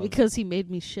 I'm Because he made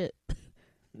me shit.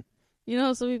 You know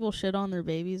how some people shit on their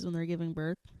babies when they're giving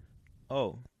birth?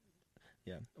 Oh,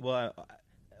 yeah. Well, I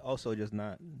also just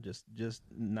not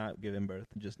giving birth.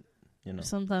 Just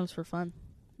Sometimes for fun.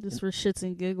 Just for shits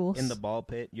and giggles. in the ball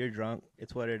pit. You're drunk.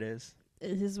 It's what it is.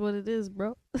 It is what it is,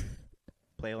 bro.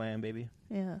 Playland, baby.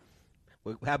 Yeah.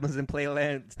 What happens in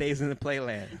Playland stays in the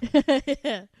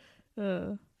Playland.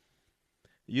 Yeah.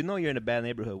 You know you're in a bad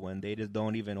neighborhood when they just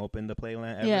don't even open the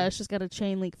Playland ever. Yeah, it's just got a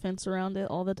chain link fence around it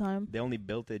all the time. They only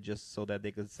built it just so that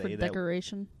they could For say that.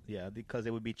 decoration. Yeah, because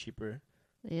it would be cheaper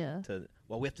Yeah.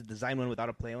 we have to design one without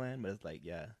a Playland, but it's like,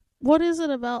 yeah. What is it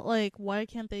about, like, why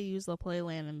can't they use the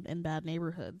playland in bad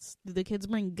neighborhoods? Do the kids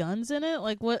bring guns in it?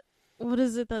 Like, what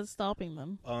is it that's stopping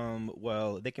them?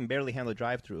 Well, they can barely handle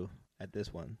drive-through at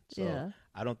this one. So Yeah.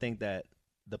 I don't think that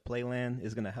the Playland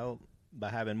is going to help by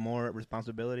having more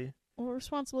responsibility. What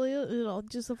responsibility?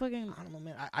 Just the fucking I don't know,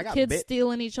 man. I got kids bit.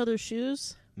 stealing each other's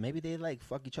shoes? Maybe they, like,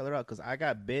 fuck each other up because I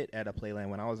got bit at a Playland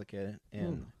when I was a kid.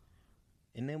 And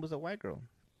and it was a white girl.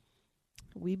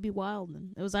 We'd be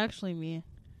wildin'. It was actually me.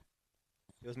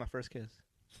 It was my first kiss.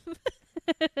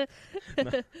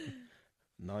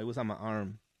 No, it was on my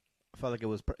arm. I felt like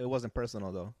it wasn't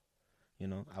personal though. You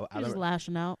know, I You're just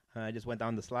lashing out. I just went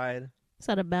down the slide. Just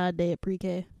had a bad day at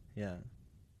pre-K. Yeah,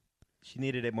 she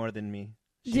needed it more than me.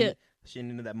 Yeah. She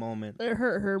needed that moment. It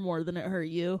hurt her more than it hurt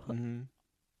you. Mm-hmm.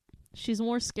 She's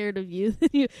more scared of you than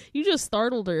you. You just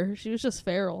startled her. She was just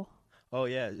feral. Oh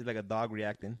yeah, it's like a dog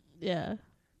reacting. Yeah.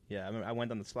 Yeah, I remember I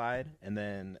went on the slide, and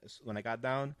then when I got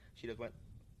down, she just went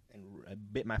and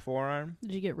bit my forearm.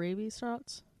 Did you get rabies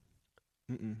shots?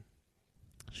 Mm-mm.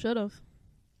 Should have.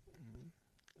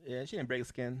 Yeah, she didn't break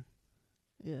skin,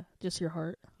 Yeah. Just your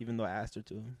heart. even though I asked her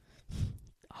to.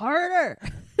 Harder.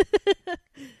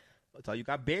 That's all you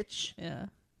got, bitch. Yeah.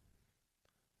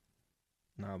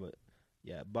 No, but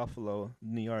yeah, Buffalo,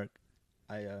 New York.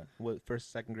 I went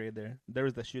first, second grade there. There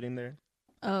was the shooting there.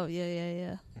 Oh, yeah.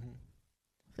 Mm-hmm.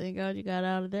 Thank God you got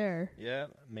out of there. Yeah,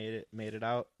 made it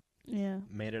out. Yeah.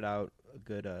 Made it out a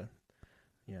good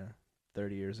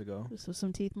 30 years ago. Just with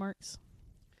some teeth marks.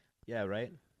 Yeah,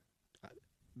 right.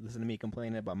 Listen to me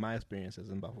complaining about my experiences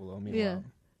in Buffalo. Meanwhile,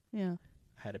 Yeah.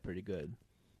 I had it pretty good.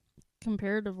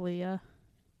 Comparatively, yeah.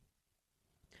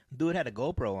 Dude had a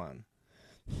GoPro on.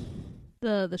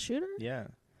 The shooter? Yeah.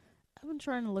 I've been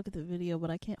trying to look at the video, but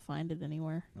I can't find it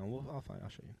anywhere. No, I'll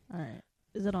show you All right.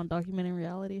 Is it on Documenting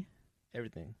Reality?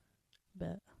 everything.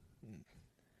 Bet. God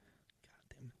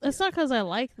damn. It's not because I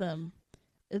like them.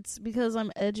 It's because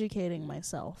I'm educating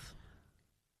myself.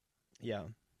 Yeah.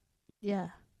 Yeah.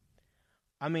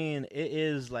 I mean, it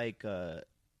is like the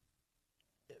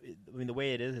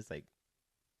way it is, it's like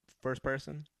first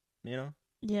person, you know,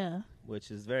 Yeah.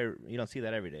 which is you don't see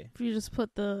that every day. If you just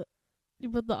put the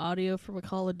audio from a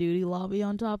Call of Duty lobby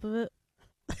on top of it.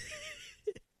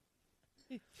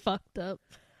 Fucked up.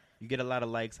 You get a lot of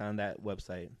likes on that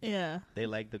website. Yeah. They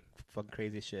like the fucking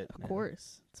crazy shit. Of man.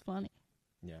 course. It's funny.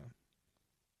 Yeah.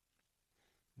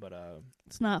 But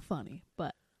It's not funny,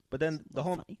 but then it's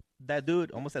funny. that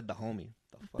dude almost said the homie.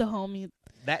 Fuck? The homie.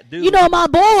 That dude. You know my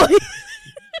boy.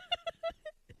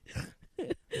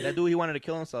 That dude, he wanted to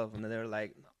kill himself, and they were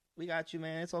like, "We got you,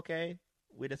 man. It's okay."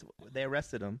 They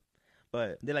arrested him,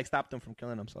 but they like stopped him from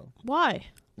killing himself. Why?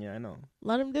 Yeah, I know,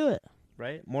 Let him do it.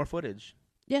 right? More footage.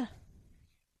 Yeah.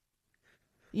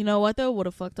 You know what though? Would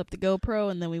have fucked up the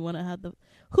GoPro, and then we wouldn't have had the.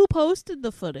 Who posted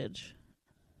the footage?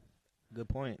 Good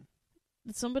point.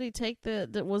 Did somebody take the?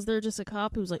 Was there just a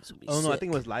cop who was like? Oh no, I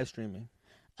think it was live streaming.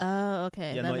 Oh,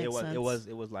 okay. Yeah, that no, makes sense.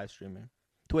 it was live streaming.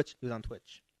 Twitch. He was on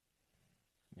Twitch.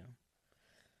 Yeah.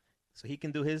 So he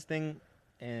can do his thing,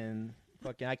 and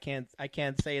fucking I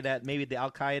can't say that maybe the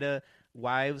Al Qaeda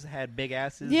wives had big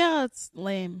asses. Yeah, it's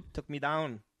lame. Took me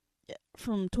down. Yeah.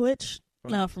 From Twitch?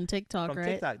 No, from TikTok, From right?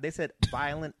 TikTok. They said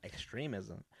violent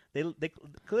extremism. They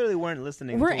clearly weren't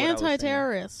listening. We're to what I was saying.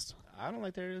 anti-terrorist. I don't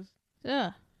like terrorists,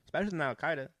 Yeah. especially not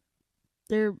Al Qaeda.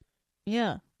 They're,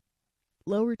 yeah,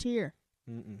 lower tier.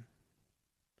 Mm-mm.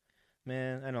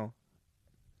 Man, I know.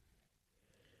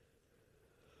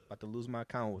 About to lose my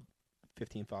account with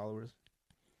 15 followers.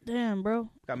 Damn, bro.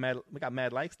 We got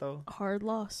mad likes though. Hard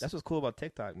loss. That's what's cool about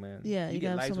TikTok, man. Yeah, you get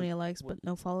got so likes many likes, but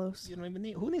no follows. you don't even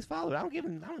need. Who needs followers? I don't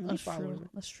even need That's followers. true.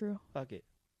 That's true. Fuck it.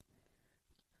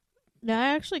 Yeah,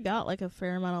 I actually got like a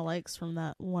fair amount of likes from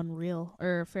that one reel,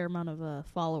 or a fair amount of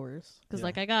followers. Because Yeah.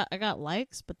 like I got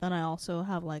likes, but then I also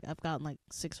have like I've gotten like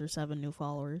 6 or 7 new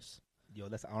followers. Yo,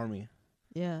 that's army.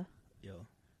 Yeah, Yo,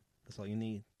 that's all you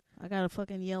need. I gotta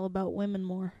fucking yell about women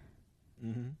more.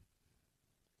 Mm-hmm.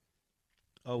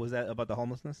 Oh, was that about the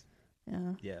homelessness?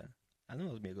 Yeah, Yeah. I knew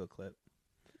it was gonna be a good clip.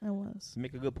 it was. You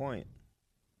make a good point.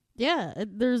 Yeah,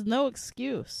 there's no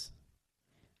excuse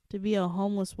to be a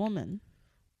homeless woman.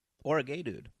 Or a gay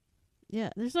dude. Yeah,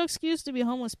 there's no excuse to be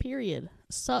homeless, period.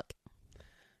 Suck.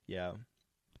 Yeah.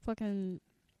 Fucking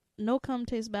no cum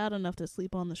tastes bad enough to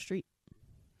sleep on the street.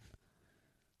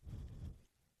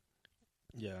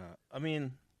 Yeah. I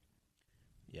mean,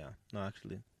 yeah. No,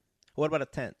 actually. What about a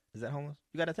tent? Is that homeless?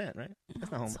 You got a tent, right?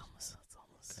 That's not It's homeless. It's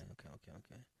homeless.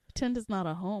 Okay. Tent is not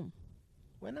a home.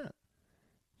 Why not?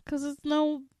 Because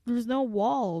there's no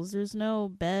walls, there's no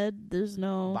bed, there's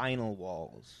no... Vinyl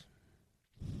walls.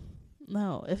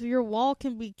 No, if your wall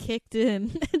can be kicked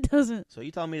in, it doesn't... So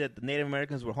you telling me that the Native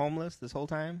Americans were homeless this whole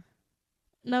time?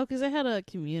 No, because they had a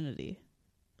community.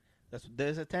 It's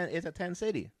a tent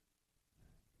city.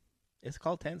 It's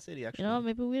called Tent City, actually. You know,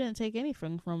 maybe we didn't take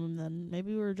anything from them then.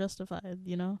 Maybe we were justified,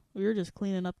 you know? We were just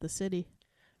cleaning up the city.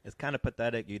 It's kind of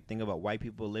pathetic. You think about white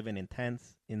people living in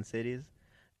tents in cities,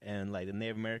 and like the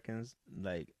Native Americans,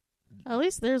 like At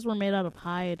least theirs were made out of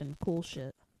hide and cool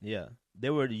shit. yeah, they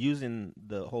were using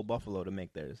the whole buffalo to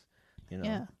make theirs. You know,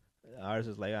 Yeah. ours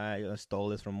is like I stole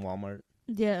this from Walmart.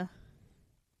 Yeah.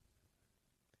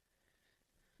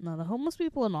 No, the homeless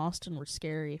people in Austin were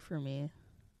scary for me.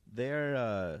 They're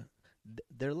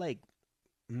like,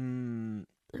 They're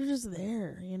just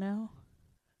there, you know.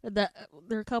 That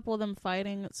there are a couple of them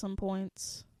fighting at some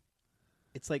points.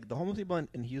 it's like the homeless people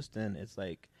in Houston. It's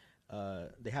like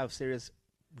they have serious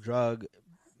drug,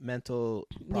 mental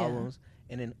problems,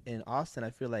 and in Austin, I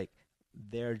feel like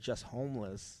they're just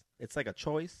homeless. It's like a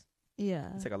choice. Yeah.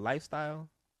 It's like a lifestyle.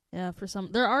 Yeah, for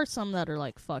some there are some that are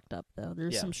like fucked up though.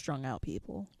 There's Yeah. some strung out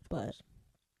people, but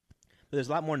There's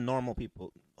a lot more normal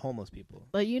people, homeless people.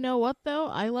 you know what though?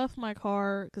 I left my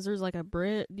car cuz there's like a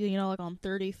bridge, you know, like on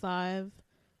 35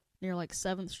 near like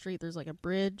 7th Street there's like a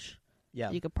bridge.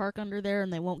 Yeah. You could park under there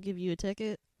and they won't give you a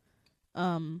ticket.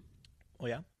 Oh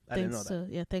yeah, I didn't know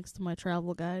that. Thanks to my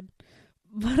travel guide.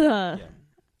 But Yeah.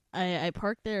 I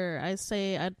parked there.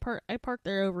 I parked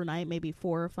there overnight maybe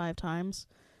 4 or 5 times.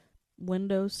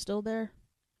 Windows still there.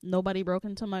 Nobody broke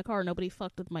into my car. Nobody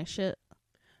fucked with my shit.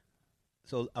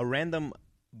 So a random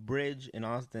bridge in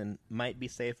Austin might be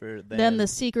safer Then the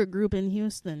secret group in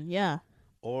Houston. Yeah.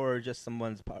 or just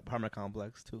someone's apartment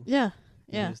complex too. Yeah.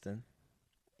 In Yeah. Houston.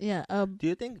 Yeah. Do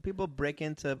you think people break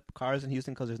into cars in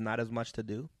Houston because there's not as much to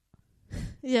do?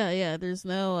 Yeah. There's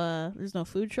no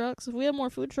food trucks. If we had more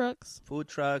food trucks. Food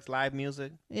trucks, live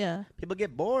music. Yeah. People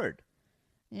get bored.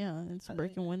 Yeah. It's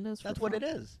breaking windows. That's for what fun. it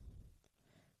is.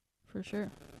 For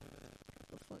sure.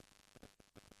 What the fuck?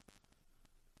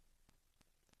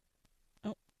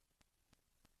 Oh.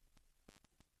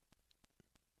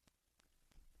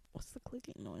 What's the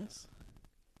clicking noise?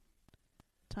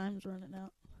 Time's running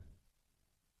out.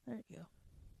 There you go.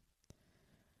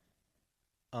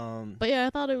 But yeah, I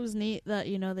thought it was neat that,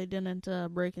 you know, they didn't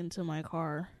break into my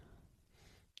car.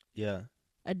 Yeah.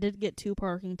 I did get 2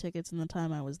 parking tickets in the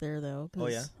time I was there, though. Oh,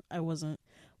 yeah? I wasn't...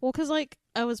 Well, because, like,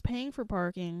 I was paying for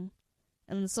parking,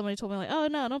 and then somebody told me, like, oh,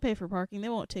 no, don't pay for parking. They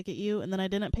won't ticket you. And then I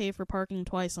didn't pay for parking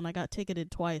twice, and I got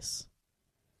ticketed twice.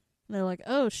 And they're like,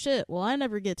 oh, shit, well, I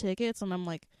never get tickets. And I'm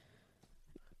like,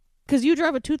 because you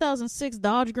drive a 2006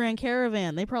 Dodge Grand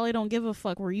Caravan. They probably don't give a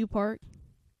fuck where you park.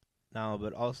 No,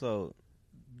 but also,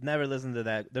 never listen to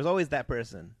that. There's always that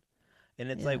person. And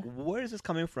it's Yeah. like, where is this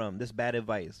coming from, this bad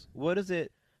advice? What is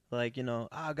it? Like, you know,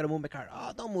 I got to move my car.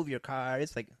 Oh, don't move your car.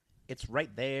 It's like, it's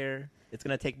right there. It's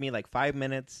going to take me like 5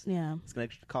 minutes. Yeah. It's going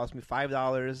to cost me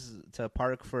 $5 to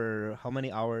park for how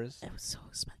many hours? It was so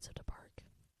expensive to park.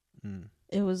 Mm.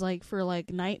 It was like for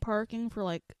like night parking for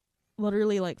like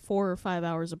literally like 4 or 5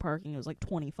 hours of parking. It was like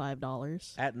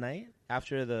 $25. At night?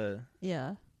 After the...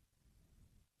 Yeah.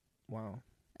 Wow.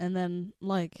 And then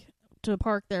like to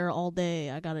park there all day,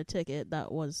 I got a ticket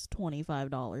that was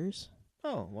 $25.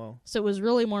 Oh, well. So it was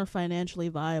really more financially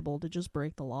viable to just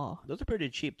break the law. Those are pretty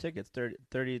cheap tickets. $30,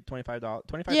 $25.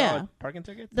 $25 Yeah. parking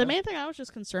tickets? The Yeah. main thing I was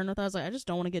just concerned with, I was like, I just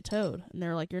don't want to get towed. And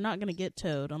they're like, you're not going to get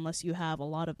towed unless you have a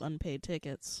lot of unpaid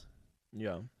tickets.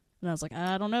 Yeah. And I was like,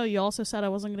 I don't know. You also said I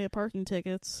wasn't going to get parking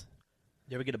tickets.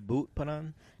 You ever get a boot put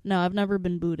on? No, I've never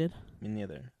been booted. Me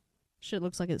neither. Shit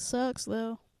looks like it sucks,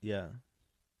 though. Yeah.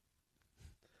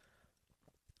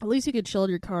 At least you could chill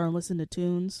your car and listen to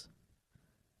tunes.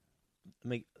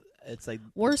 Like, it's like...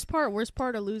 Worst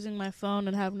part of losing my phone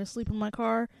and having to sleep in my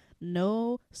car,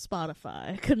 no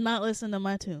Spotify. Could not listen to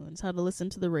my tunes. Had to listen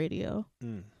to the radio.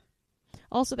 Mm.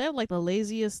 Also, they have like the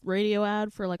laziest radio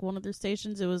ad for like one of their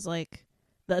stations. It was like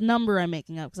the number I'm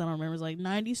making up because I don't remember. It was like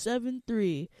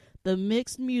 97.3, the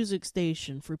mixed music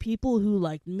station for people who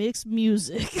like mixed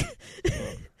music.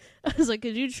 I was like,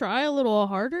 could you try a little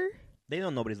harder? They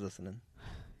know nobody's listening.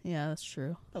 Yeah, that's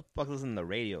true. What the fuck listen to the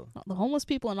radio? The homeless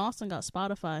people in Austin got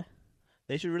Spotify.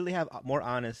 They should really have more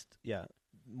honest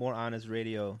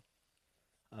radio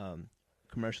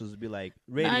commercials. Would be like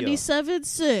radio.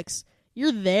 97.6.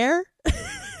 You're there?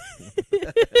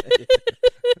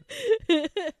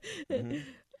 Mm-hmm.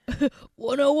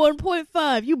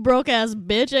 101.5. You broke ass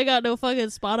bitch. I got no fucking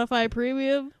Spotify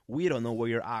premium. We don't know where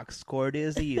your aux cord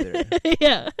is either.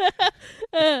 Yeah.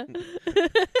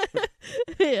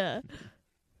 Yeah.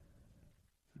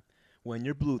 When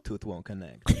your Bluetooth won't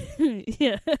connect.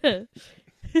 Yeah.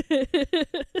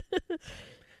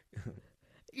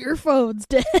 Your phone's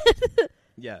dead.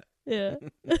 Yeah. Yeah.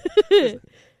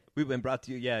 We've been brought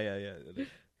to you. Yeah.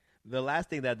 The last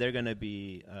thing that they're gonna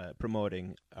be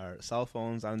promoting are cell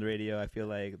phones on the radio. I feel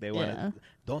like they want to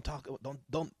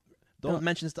don't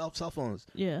mention cell phones.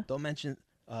 Yeah. Don't mention.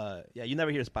 You never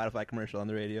hear a Spotify commercial on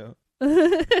the radio.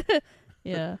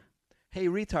 Yeah. Hey,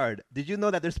 retard! Did you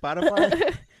know that there's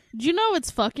Spotify? Do you know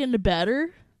it's fucking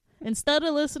better? Instead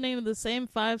of listening to the same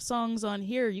 5 songs on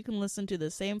here, you can listen to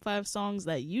the same 5 songs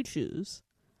that you choose.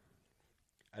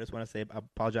 I just want to say I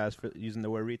apologize for using the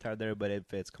word retard there, but it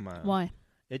fits. Come on. Why?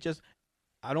 It just,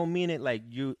 I don't mean it like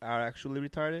you are actually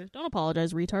retarded. Don't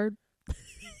apologize, retard.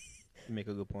 You make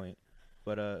a good point.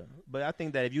 But I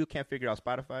think that if you can't figure out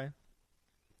Spotify,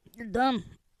 You're dumb.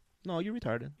 no, you're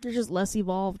retarded. You're just less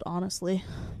evolved, honestly.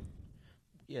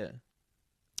 Yeah.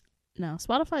 No,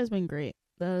 Spotify's been great.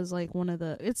 That is like one of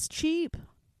the... It's cheap.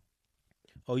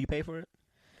 Oh, you pay for it?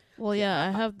 Well, yeah,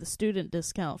 I have the student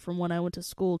discount from when I went to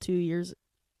school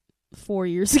 4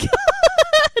 years ago.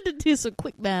 I had to do some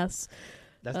quick maths.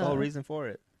 That's the whole reason for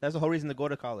it. That's the whole reason to go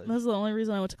to college. That's the only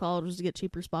reason I went to college, was to get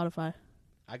cheaper Spotify.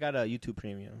 I got a YouTube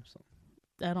Premium. So.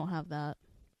 I don't have that.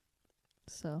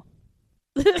 So.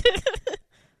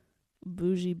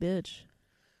 Bougie bitch.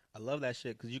 I love that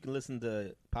shit because you can listen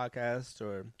to podcasts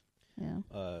or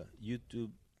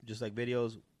YouTube, just like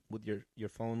videos with your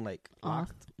phone like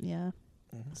locked. Yeah.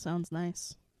 Mm-hmm. Sounds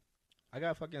nice. I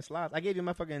got fucking slots. I gave you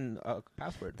my fucking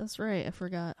password. That's right. I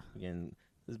forgot. Again,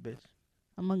 this bitch.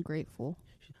 I'm ungrateful.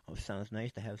 Oh, sounds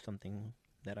nice to have something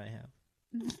that I have.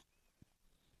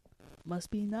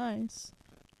 Must be nice.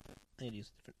 I need to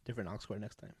use different aux cord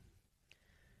next time.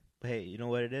 But hey, you know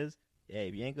what it is? Hey,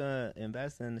 if you ain't gonna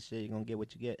invest in the shit, you're gonna get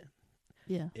what you get.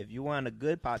 Yeah. If you want a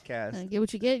good podcast, Get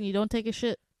what you get and you don't take a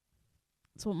shit.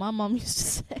 That's what my mom used to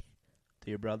say. to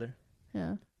your brother,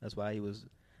 Yeah. that's why he was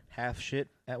half shit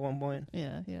at one point.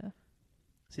 Yeah, yeah.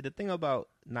 See, the thing about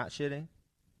not shitting,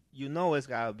 you know it's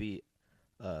gotta be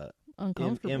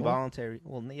Uncomfortable. involuntary.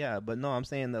 Well, yeah, but no, I'm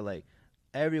saying that like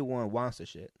everyone wants to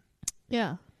shit.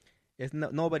 Yeah. It's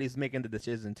nobody's making the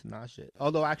decision to not shit.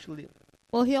 Although actually,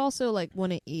 Well, he also like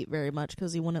wouldn't eat very much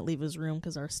because he wouldn't leave his room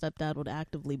because our stepdad would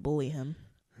actively bully him.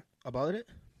 about it,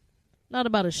 Not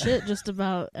about his shit, just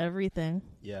about everything.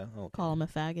 yeah, okay. Call him a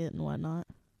faggot and whatnot.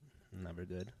 Never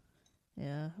good.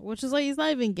 Yeah. Which is like, he's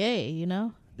not even gay, you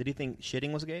know? Did he think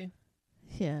shitting was gay?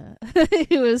 Yeah.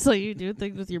 He was like, you do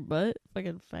things with your butt?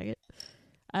 Fucking faggot.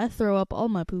 I throw up all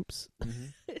my poops.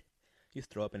 Mm-hmm. You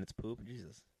throw up in its poop,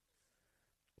 Jesus.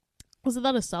 Was it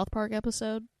that a South Park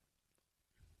episode?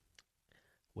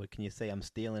 What can you say? I'm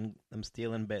stealing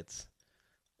bits.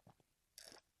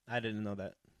 I didn't know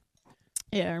that.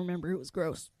 Yeah, I remember. It was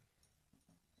gross.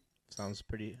 Sounds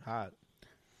pretty hot.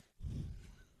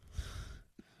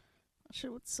 That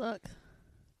shit would suck.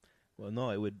 Well,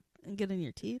 no, it would. And get in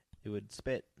your teeth? It would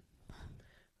spit.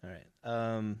 All right.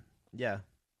 Yeah.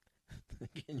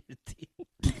 Get in your teeth.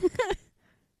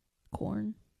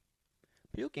 Corn.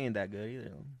 Puke ain't that good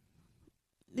either.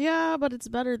 Yeah, but it's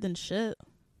better than shit.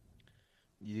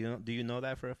 Do you know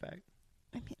that for a fact?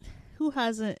 I mean, who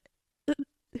hasn't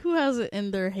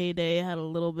in their heyday had a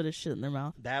little bit of shit in their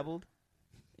mouth? Dabbled?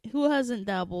 Who hasn't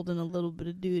dabbled in a little bit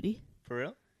of duty? For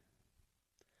real?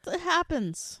 It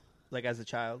happens. Like as a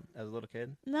child, as a little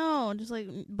kid? No, just like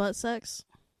butt sex.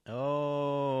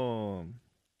 Oh.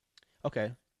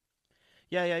 Okay.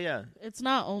 Yeah. It's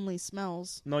not only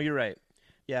smells. No, you're right.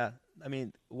 Yeah. I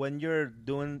mean, when you're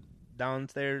doing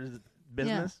downstairs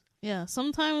business. Yeah,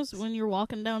 sometimes when you're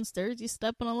walking downstairs, you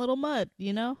step in a little mud,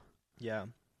 you know? Yeah.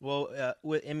 Well,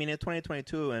 in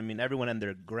 2022, I mean, everyone and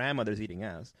their grandmother's eating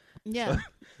ass. Yeah.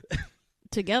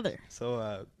 Together.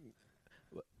 So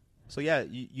yeah,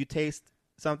 you taste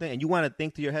something and you want to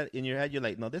think in your head, you're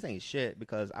like, no, this ain't shit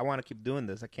because I want to keep doing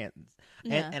this. I can't,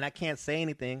 and I can't say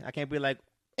anything. I can't be like,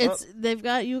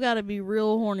 you got to be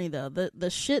real horny though. The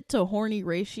shit to horny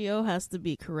ratio has to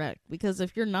be correct because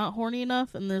if you're not horny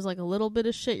enough and there's like a little bit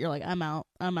of shit, you're like, I'm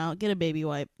out, get a baby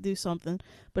wipe, do something.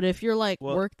 But if you're like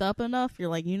worked up enough, you're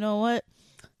like, you know what?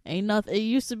 Ain't nothing. It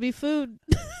used to be food.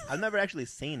 I've never actually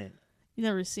seen it. You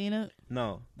never seen it?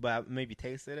 No, but I maybe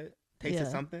tasted it.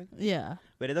 Tasted something. Yeah.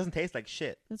 But it doesn't taste like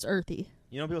shit. It's earthy.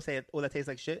 You know, people say, "Oh, that tastes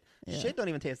like shit." Yeah. Shit don't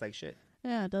even taste like shit.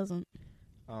 Yeah, it doesn't.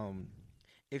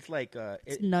 It's like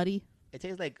it's nutty. It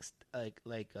tastes like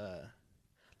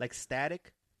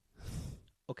static.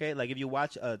 Okay, like if you're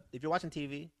watching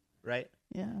TV, right?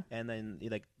 Yeah. And then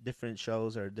like different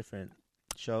shows or different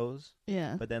shows.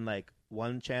 Yeah. But then like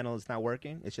one channel is not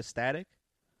working. It's just static.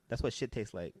 That's what shit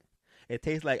tastes like. It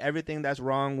tastes like everything that's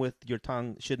wrong with your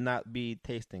tongue should not be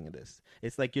tasting this.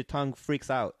 It's like your tongue freaks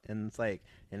out, and it's like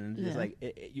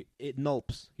it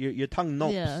nopes. Your tongue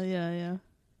nopes. Yeah.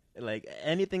 Like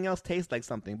anything else tastes like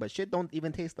something, but shit don't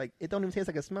even taste like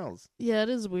it smells. Yeah, it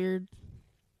is weird.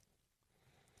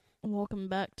 Welcome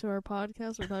back to our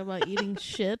podcast. We're talking about eating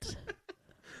shit.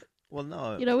 Well,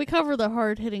 no. You know, we cover the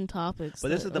hard-hitting topics. But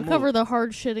this is the we move. cover the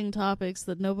hard-shitting topics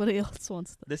that nobody else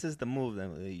wants to. This is the move.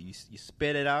 Then you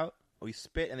spit it out, or you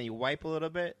spit and then you wipe a little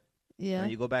bit. Yeah.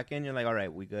 And you go back in, you're like, all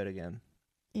right, we good again.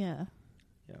 Yeah.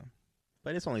 Yeah.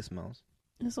 But it's only smells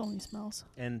This only smells.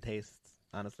 and tastes,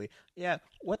 honestly. Yeah.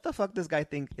 What the fuck does guy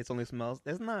think it's only smells?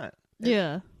 There's not.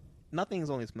 Yeah. Nothing's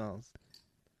only smells.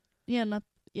 Yeah. Not.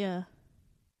 Yeah.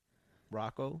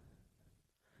 Rocco.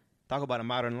 Talk about a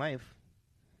modern life.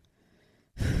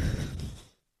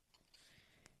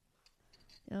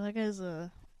 Yeah. That guy's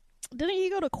Didn't he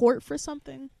go to court for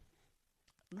something?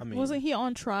 I mean, Wasn't he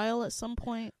on trial at some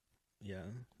point? yeah.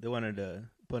 They wanted to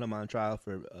put him on trial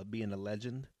for being a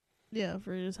legend. Yeah,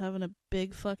 for just having a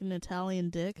big fucking Italian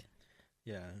dick.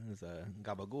 Yeah. It's a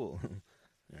gabagool. All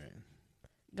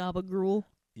right. Grool.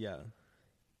 Yeah.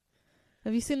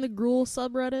 Have you seen the Grool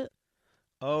subreddit?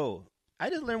 Oh, I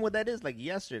just learned what that is like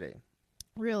yesterday.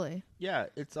 Really? Yeah,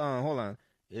 it's hold on.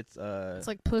 It's It's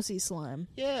like pussy slime.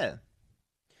 yeah.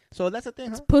 So that's a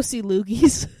thing, It's huh? pussy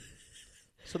loogies.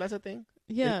 So that's a thing?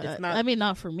 Yeah. It's not, I mean,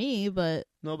 not for me, but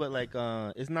no, but like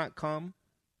it's not cum.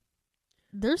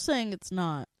 they're saying it's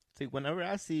not. See, whenever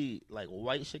I see like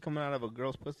white shit coming out of a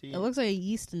girl's pussy, It looks like a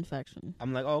yeast infection.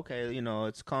 I'm like, oh, okay, you know,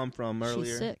 it's cum from earlier.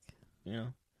 She's sick. You know.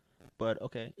 But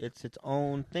okay, it's its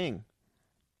own thing.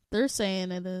 They're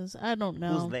saying it is. I don't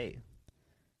know. Who's they?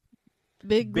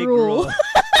 Big Big Grool. Grool.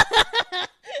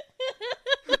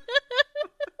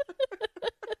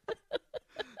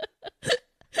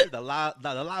 the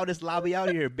loudest lobby out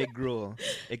here, Big Grool.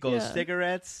 It goes Yeah.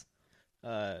 cigarettes,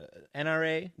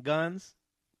 NRA, guns,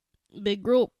 Big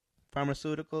Grool.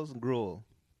 pharmaceuticals, Grool.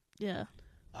 Yeah.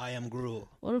 I am Grool.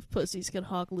 What if pussies could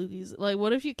hawk loogies? Like,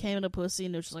 what if you came in a pussy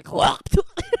and it was just like,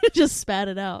 just spat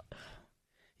it out?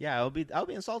 Yeah, I'll be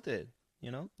insulted.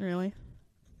 You know? Really?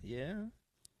 Yeah.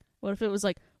 What if it was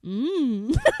like,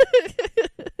 Yeah,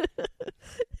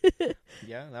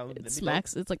 that would it be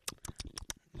smacks. It's like, dope.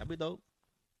 That'd be dope.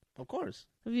 Of course.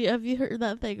 have you heard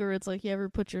that thing where it's like you ever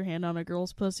put your hand on a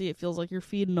girl's pussy, it feels like you're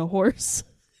feeding a horse?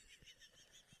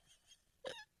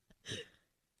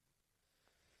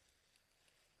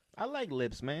 I like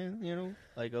lips, man. You know,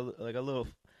 like a little.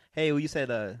 Hey, well, you said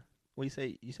what you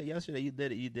say? You said yesterday you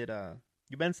did it. You've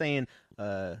been saying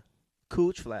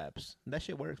cooch flaps. That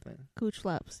shit works, man. Cooch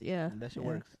flaps, yeah. That shit yeah.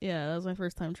 works. Yeah, that was my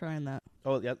first time trying that.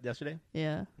 Oh, yesterday.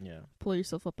 Yeah. Yeah, Pull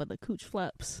yourself up by the cooch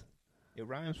flaps. it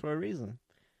rhymes for a reason.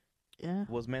 Yeah. It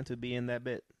was meant to be in that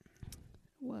bit.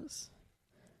 It was.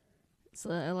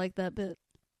 So I like that bit.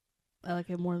 I like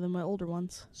it more than my older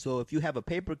ones. So if you have a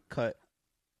paper cut,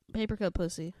 Paper cut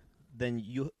pussy. then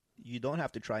you don't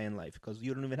have to try in life because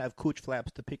you don't even have cooch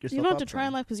flaps to pick yourself up. You don't have to try in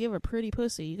from. life because you have a pretty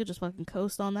pussy. You could just fucking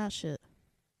coast on that shit.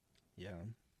 Yeah.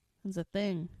 It's a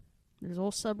thing. There's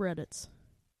whole subreddits.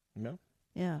 No.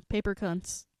 Yeah, paper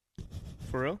cunts.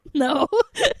 For real? No.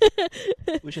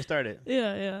 We should start it.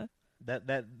 Yeah.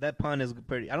 That pun is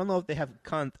pretty. I don't know if they have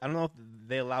cunt. I don't know if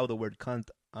they allow the word cunt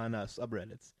on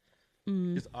subreddits.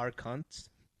 Just our cunts.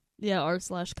 Yeah,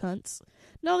 r/cunts.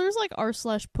 No, there's like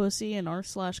r/pussy and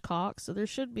r/cock, so there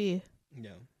should be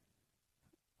Yeah.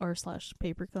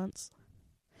 r/paper cunts.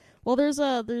 Well, there's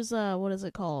what is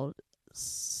it called?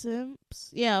 Simps.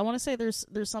 Yeah, I want to say there's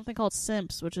something called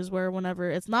simps, which is where whenever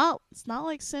it's not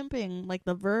like simping, like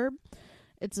the verb.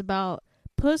 It's about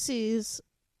pussies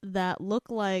that look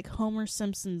like Homer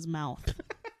Simpson's mouth.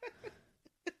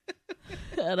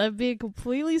 And I'm being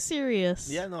completely serious.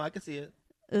 Yeah, no, I can see it.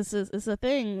 It's a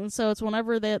thing. So it's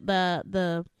whenever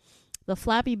the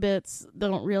flappy bits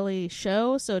don't really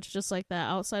show, so it's just like that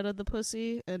outside of the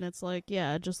pussy, and it's like,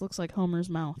 yeah, it just looks like Homer's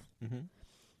mouth.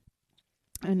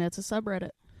 Mm-hmm. And it's a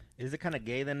subreddit. Is it kind of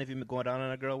gay then if you go down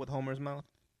on a girl with Homer's mouth?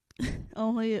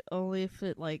 Only if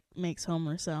it like makes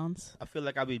Homer sounds. I feel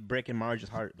like I'll be breaking Marge's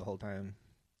heart the whole time.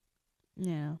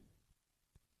 Yeah.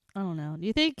 I don't know. Do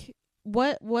you think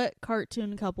what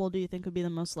cartoon couple do you think would be the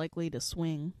most likely to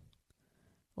swing?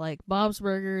 Like Bob's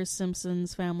Burgers,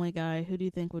 Simpsons, Family Guy. Who do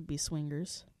you think would be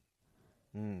swingers?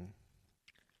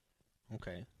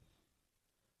 Okay.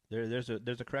 There's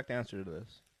a correct answer to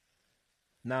this.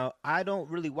 Now, I don't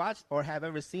really watch or have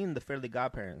ever seen the Fairly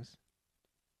Godparents.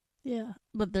 Yeah,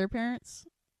 but their parents,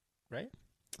 Right?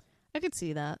 I could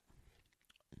see that.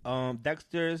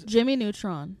 Dexter's. Jimmy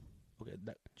Neutron. Okay,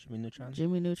 Jimmy Neutron.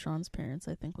 Jimmy Neutron's parents,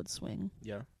 I think, would swing.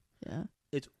 Yeah. Yeah.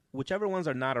 It's whichever ones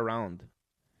are not around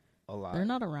a lot. They're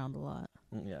not around a lot.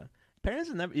 Yeah. Parents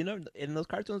are never, in those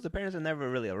cartoons, the parents are never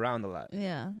really around a lot.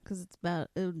 Yeah, because it's bad.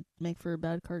 It would make for a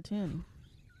bad cartoon.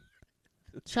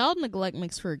 Child neglect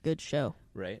makes for a good show.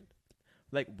 Right?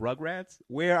 Like Rugrats,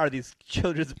 where are these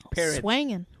children's parents?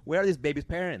 Swanging. Where are these babies'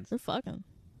 parents? They're fucking.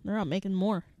 They're not making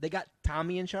more. They got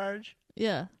Tommy in charge.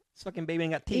 Yeah. This fucking baby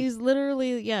ain't got teeth. He's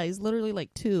literally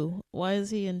like 2. Why is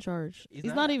he in charge? He's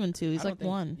not even 2. He's like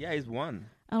 1. Yeah, he's 1.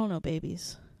 I don't know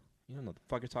babies. You don't know what the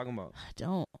fuck you're talking about. I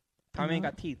don't. Tommy ain't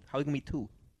got teeth. How he can be two?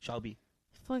 Shelby.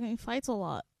 He fucking fights a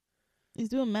lot. He's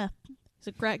doing meth. He's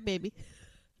a crack baby.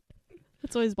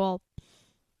 That's why he's bald.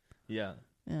 Yeah.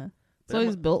 Yeah. But That's why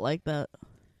he's built like that.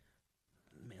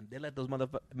 Man, they let those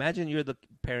motherfuckers. Imagine you're the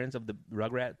parents of the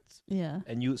Rugrats Yeah.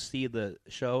 and you see the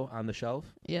show on the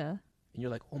shelf Yeah. and you're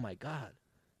like, oh my God.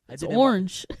 It's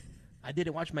orange. I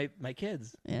didn't watch my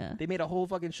kids. Yeah. They made a whole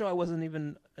fucking show. I didn't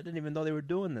even know they were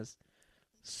doing this.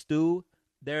 Stu,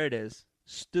 there it is.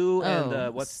 Stu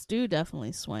and what's Stu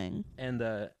definitely swing. and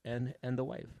the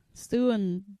wife. Stu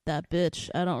and that bitch.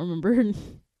 I don't remember.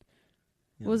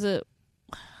 Yeah. Was it?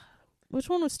 Which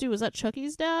one was Stu? Was that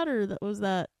Chucky's dad or was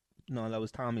that No, that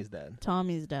was Tommy's dad.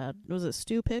 Tommy's dad? Was it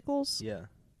Stu Pickles? Yeah.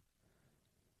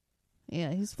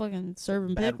 Yeah, he's fucking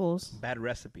serving Bad- pickles. Bad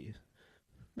recipe.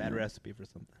 Bad recipe for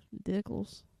something.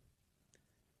 Dickles.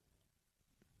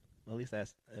 At least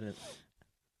that's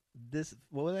this.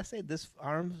 What would I say? This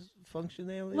arms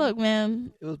functionality. Look,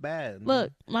 man. it was bad.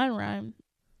 Look, mine rhyme.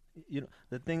 You know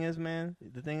the thing is, man.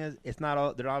 The thing is, it's not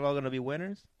all. They're not all gonna be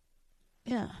winners,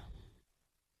 Yeah.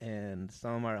 and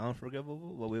some are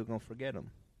unforgivable. But we're gonna forget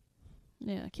them.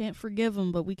 Yeah, I can't forgive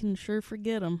him, but we can sure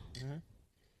forget him. Mm-hmm.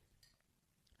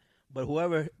 But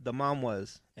whoever the mom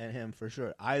was and him for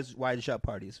sure, eyes wide shut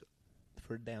parties,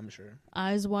 for damn sure.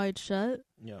 Eyes Wide Shut?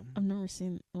 Yeah. I've never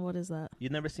seen. What is that?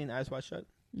 You've never seen Eyes Wide Shut?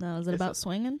 No, is it It's about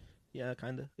swinging? Yeah,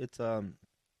 kinda. It's a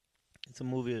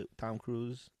movie with Tom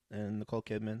Cruise and Nicole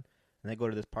Kidman, and they go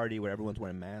to this party where everyone's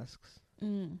wearing masks.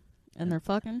 Mm. And they're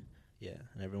fucking? Yeah,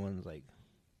 and everyone's like,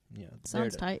 yeah,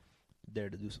 Sounds tight. there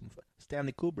to do some fun.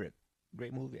 Stanley Kubrick,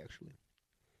 great movie actually.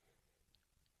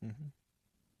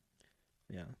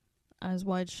 Yeah, Eyes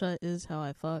Wide Shut is how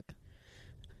I fuck.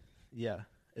 yeah,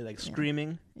 it's like Yeah.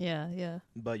 screaming, Yeah, yeah.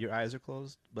 but your eyes are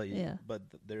closed. But Yeah.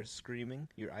 they're screaming.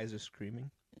 Your eyes are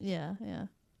screaming. Yeah, yeah.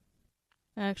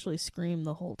 I actually screamed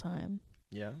the whole time.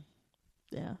 Yeah,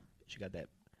 Yeah. she got that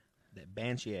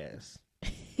banshee ass.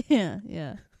 Yeah,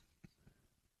 yeah.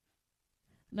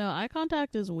 No, eye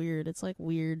contact is weird. It's like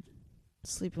weird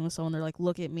sleeping with someone. They're like,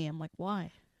 look at me. I'm like,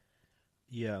 why?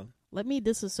 Yeah. Let me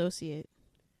disassociate.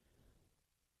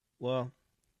 Well,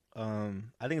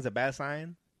 I think it's a bad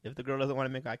sign if the girl doesn't want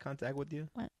to make eye contact with you,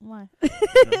 Why? you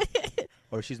know?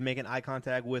 Or she's making eye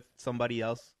contact with somebody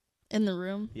else. In the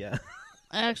room. Yeah.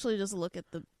 I actually just look at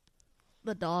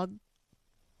the dog.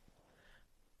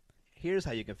 Here's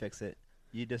how you can fix it.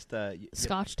 You just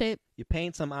Scotch tape. you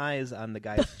paint some eyes on the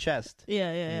guy's chest.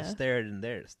 Yeah, yeah, And yeah. you stare in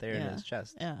there, stare in Yeah. his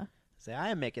chest. Yeah. Say, I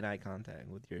am making eye contact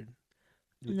with your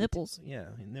Nipples. Yeah,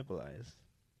 your nipple eyes.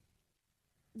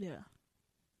 Yeah.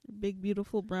 Big,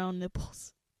 beautiful brown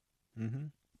nipples. Mm-hmm.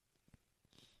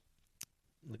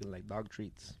 Looking like dog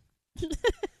treats.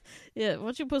 Yeah, why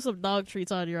don't you put some dog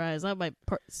treats on your eyes? That might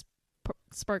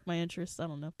spark my interest. I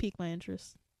don't know. Pique my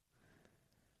interest.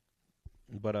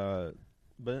 But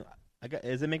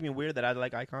does it make me weird that I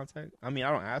like eye contact? I mean,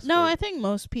 I don't ask. No, for I it. think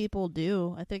most people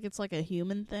do. I think it's like a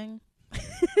human thing. I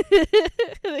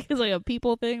think it's like a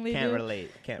people thing they Can't do.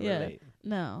 relate. Can't Yeah. relate.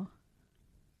 No.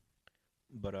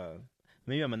 But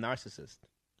maybe I'm a narcissist,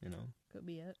 you know. Could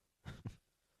be it.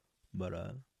 But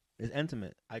it's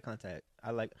intimate eye contact.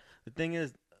 I like the thing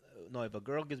is, no, if a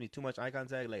girl gives me too much eye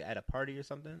contact, like at a party or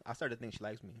something, I start to think she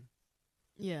likes me.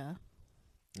 Yeah.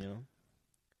 You know.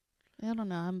 I don't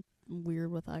know. I'm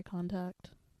weird with eye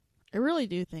contact. I really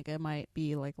do think I might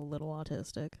be like a little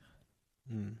autistic.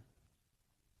 Mm.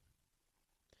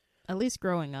 At least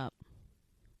growing up.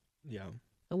 Yeah.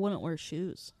 I wouldn't wear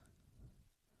shoes.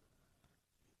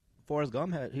 Forrest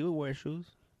Gump he would wear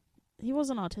shoes. He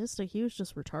wasn't autistic. He was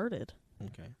just retarded.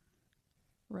 Okay.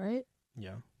 Right?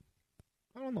 Yeah.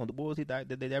 I don't know. What was he?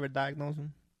 Did they ever diagnose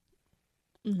him?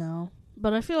 No.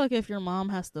 But I feel like if your mom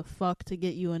has to fuck to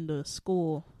get you into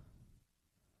school,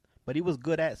 But he was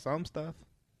good at some stuff.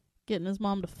 getting his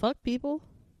mom to fuck people?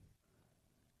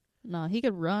 No, he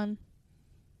could run.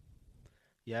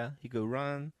 Yeah, he could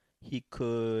run. He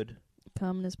could.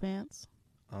 Cum in his pants.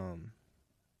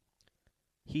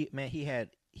 He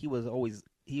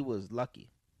was lucky.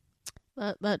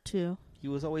 That too. He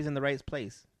was always in the right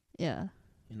place. Yeah.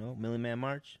 You know, Million Man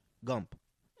March, Gump.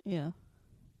 Yeah.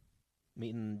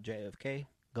 Meeting JFK,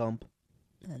 Gump.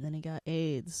 And then he got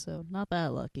AIDS, so not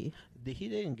that lucky. He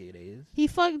didn't get AIDS. He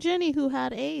fucked Jenny, who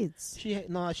had AIDS. She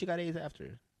got AIDS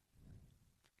after.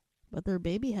 But their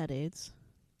baby had AIDS.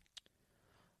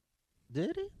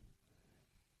 Did he?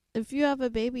 If you have a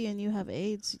baby and you have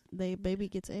AIDS, the baby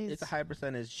gets AIDS. It's a high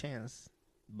percentage chance,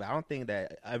 but I don't think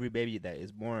that every baby that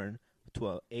is born to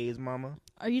a AIDS mama.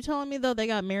 Are you telling me, though, they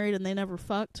got married and they never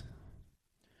fucked?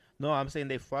 No, I'm saying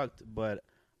they fucked, but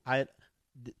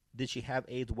Did she have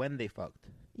AIDS when they fucked?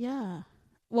 Yeah.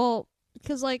 Well,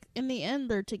 because, like, in the end,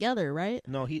 they're together, right?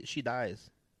 No, she dies.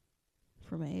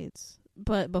 From AIDS.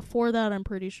 But before that, I'm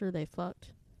pretty sure they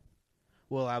fucked.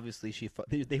 Well, obviously,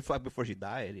 they fucked before she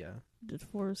died, yeah. Did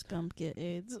Forrest Gump get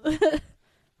AIDS?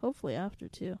 Hopefully after,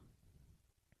 too.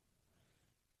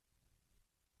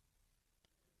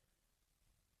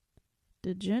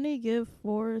 Did Jenny give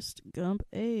Forrest Gump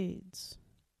AIDS?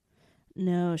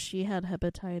 No, she had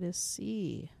hepatitis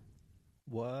C.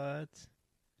 What?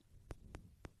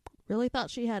 Really thought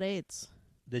she had AIDS.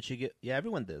 Did she get... Yeah,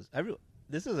 everyone does.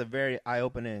 This is a very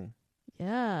eye-opening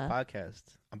podcast.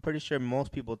 I'm pretty sure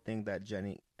most people think that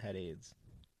Jenny had AIDS.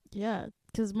 Yeah,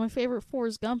 because my favorite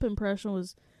Forrest Gump impression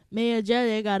was, me and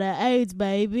Jenny got an AIDS,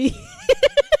 baby.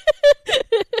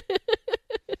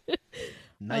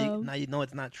 Now you know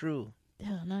it's not true.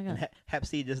 Yeah, now I got... Hep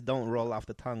C just don't roll off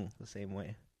the tongue the same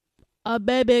way. A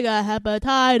baby got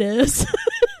hepatitis.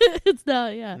 It's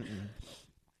not, yeah.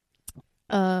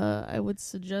 I would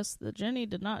suggest that Jenny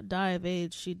did not die of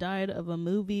AIDS. She died of a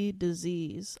movie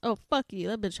disease. Oh, fuck you.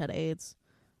 That bitch had AIDS.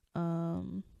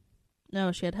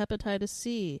 No, she had hepatitis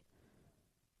C.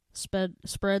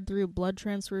 Spread through blood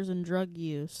transfers and drug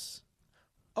use.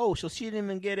 Oh, so she didn't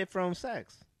even get it from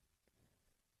sex.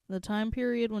 The time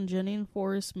period when Jenny and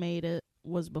Forrest made it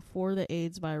was before the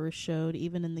AIDS virus showed,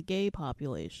 even in the gay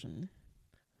population.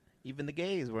 Even the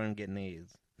gays weren't getting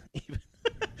AIDS.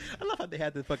 I love how they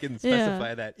had to fucking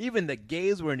specify that. Even the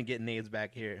gays weren't getting AIDS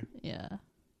back here. Yeah.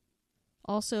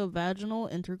 Also, vaginal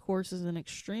intercourse is an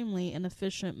extremely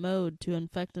inefficient mode to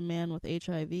infect a man with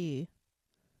HIV. They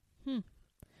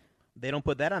don't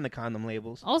put that on the condom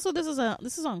labels. Also, this is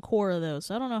on Quora though,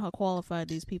 so I don't know how qualified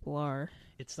these people are.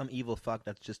 It's some evil fuck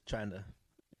that's just trying to...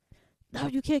 No,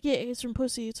 you can't get AIDS from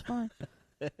pussy. It's fine.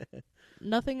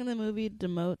 Nothing in the movie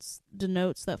denotes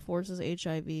that forces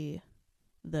HIV,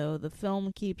 though the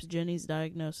film keeps Jenny's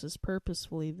diagnosis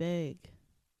purposefully vague.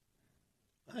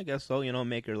 I guess so,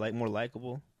 make her more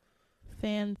likable.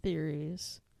 Fan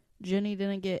theories. Jenny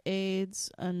didn't get AIDS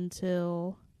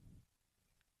until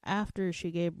after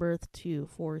she gave birth to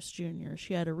Forrest Jr.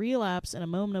 She had a relapse and a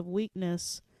moment of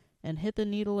weakness and hit the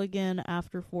needle again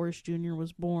after Forrest Jr.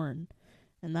 was born.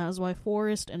 And that is why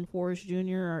Forrest and Forrest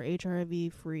Jr. are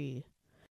HIV free.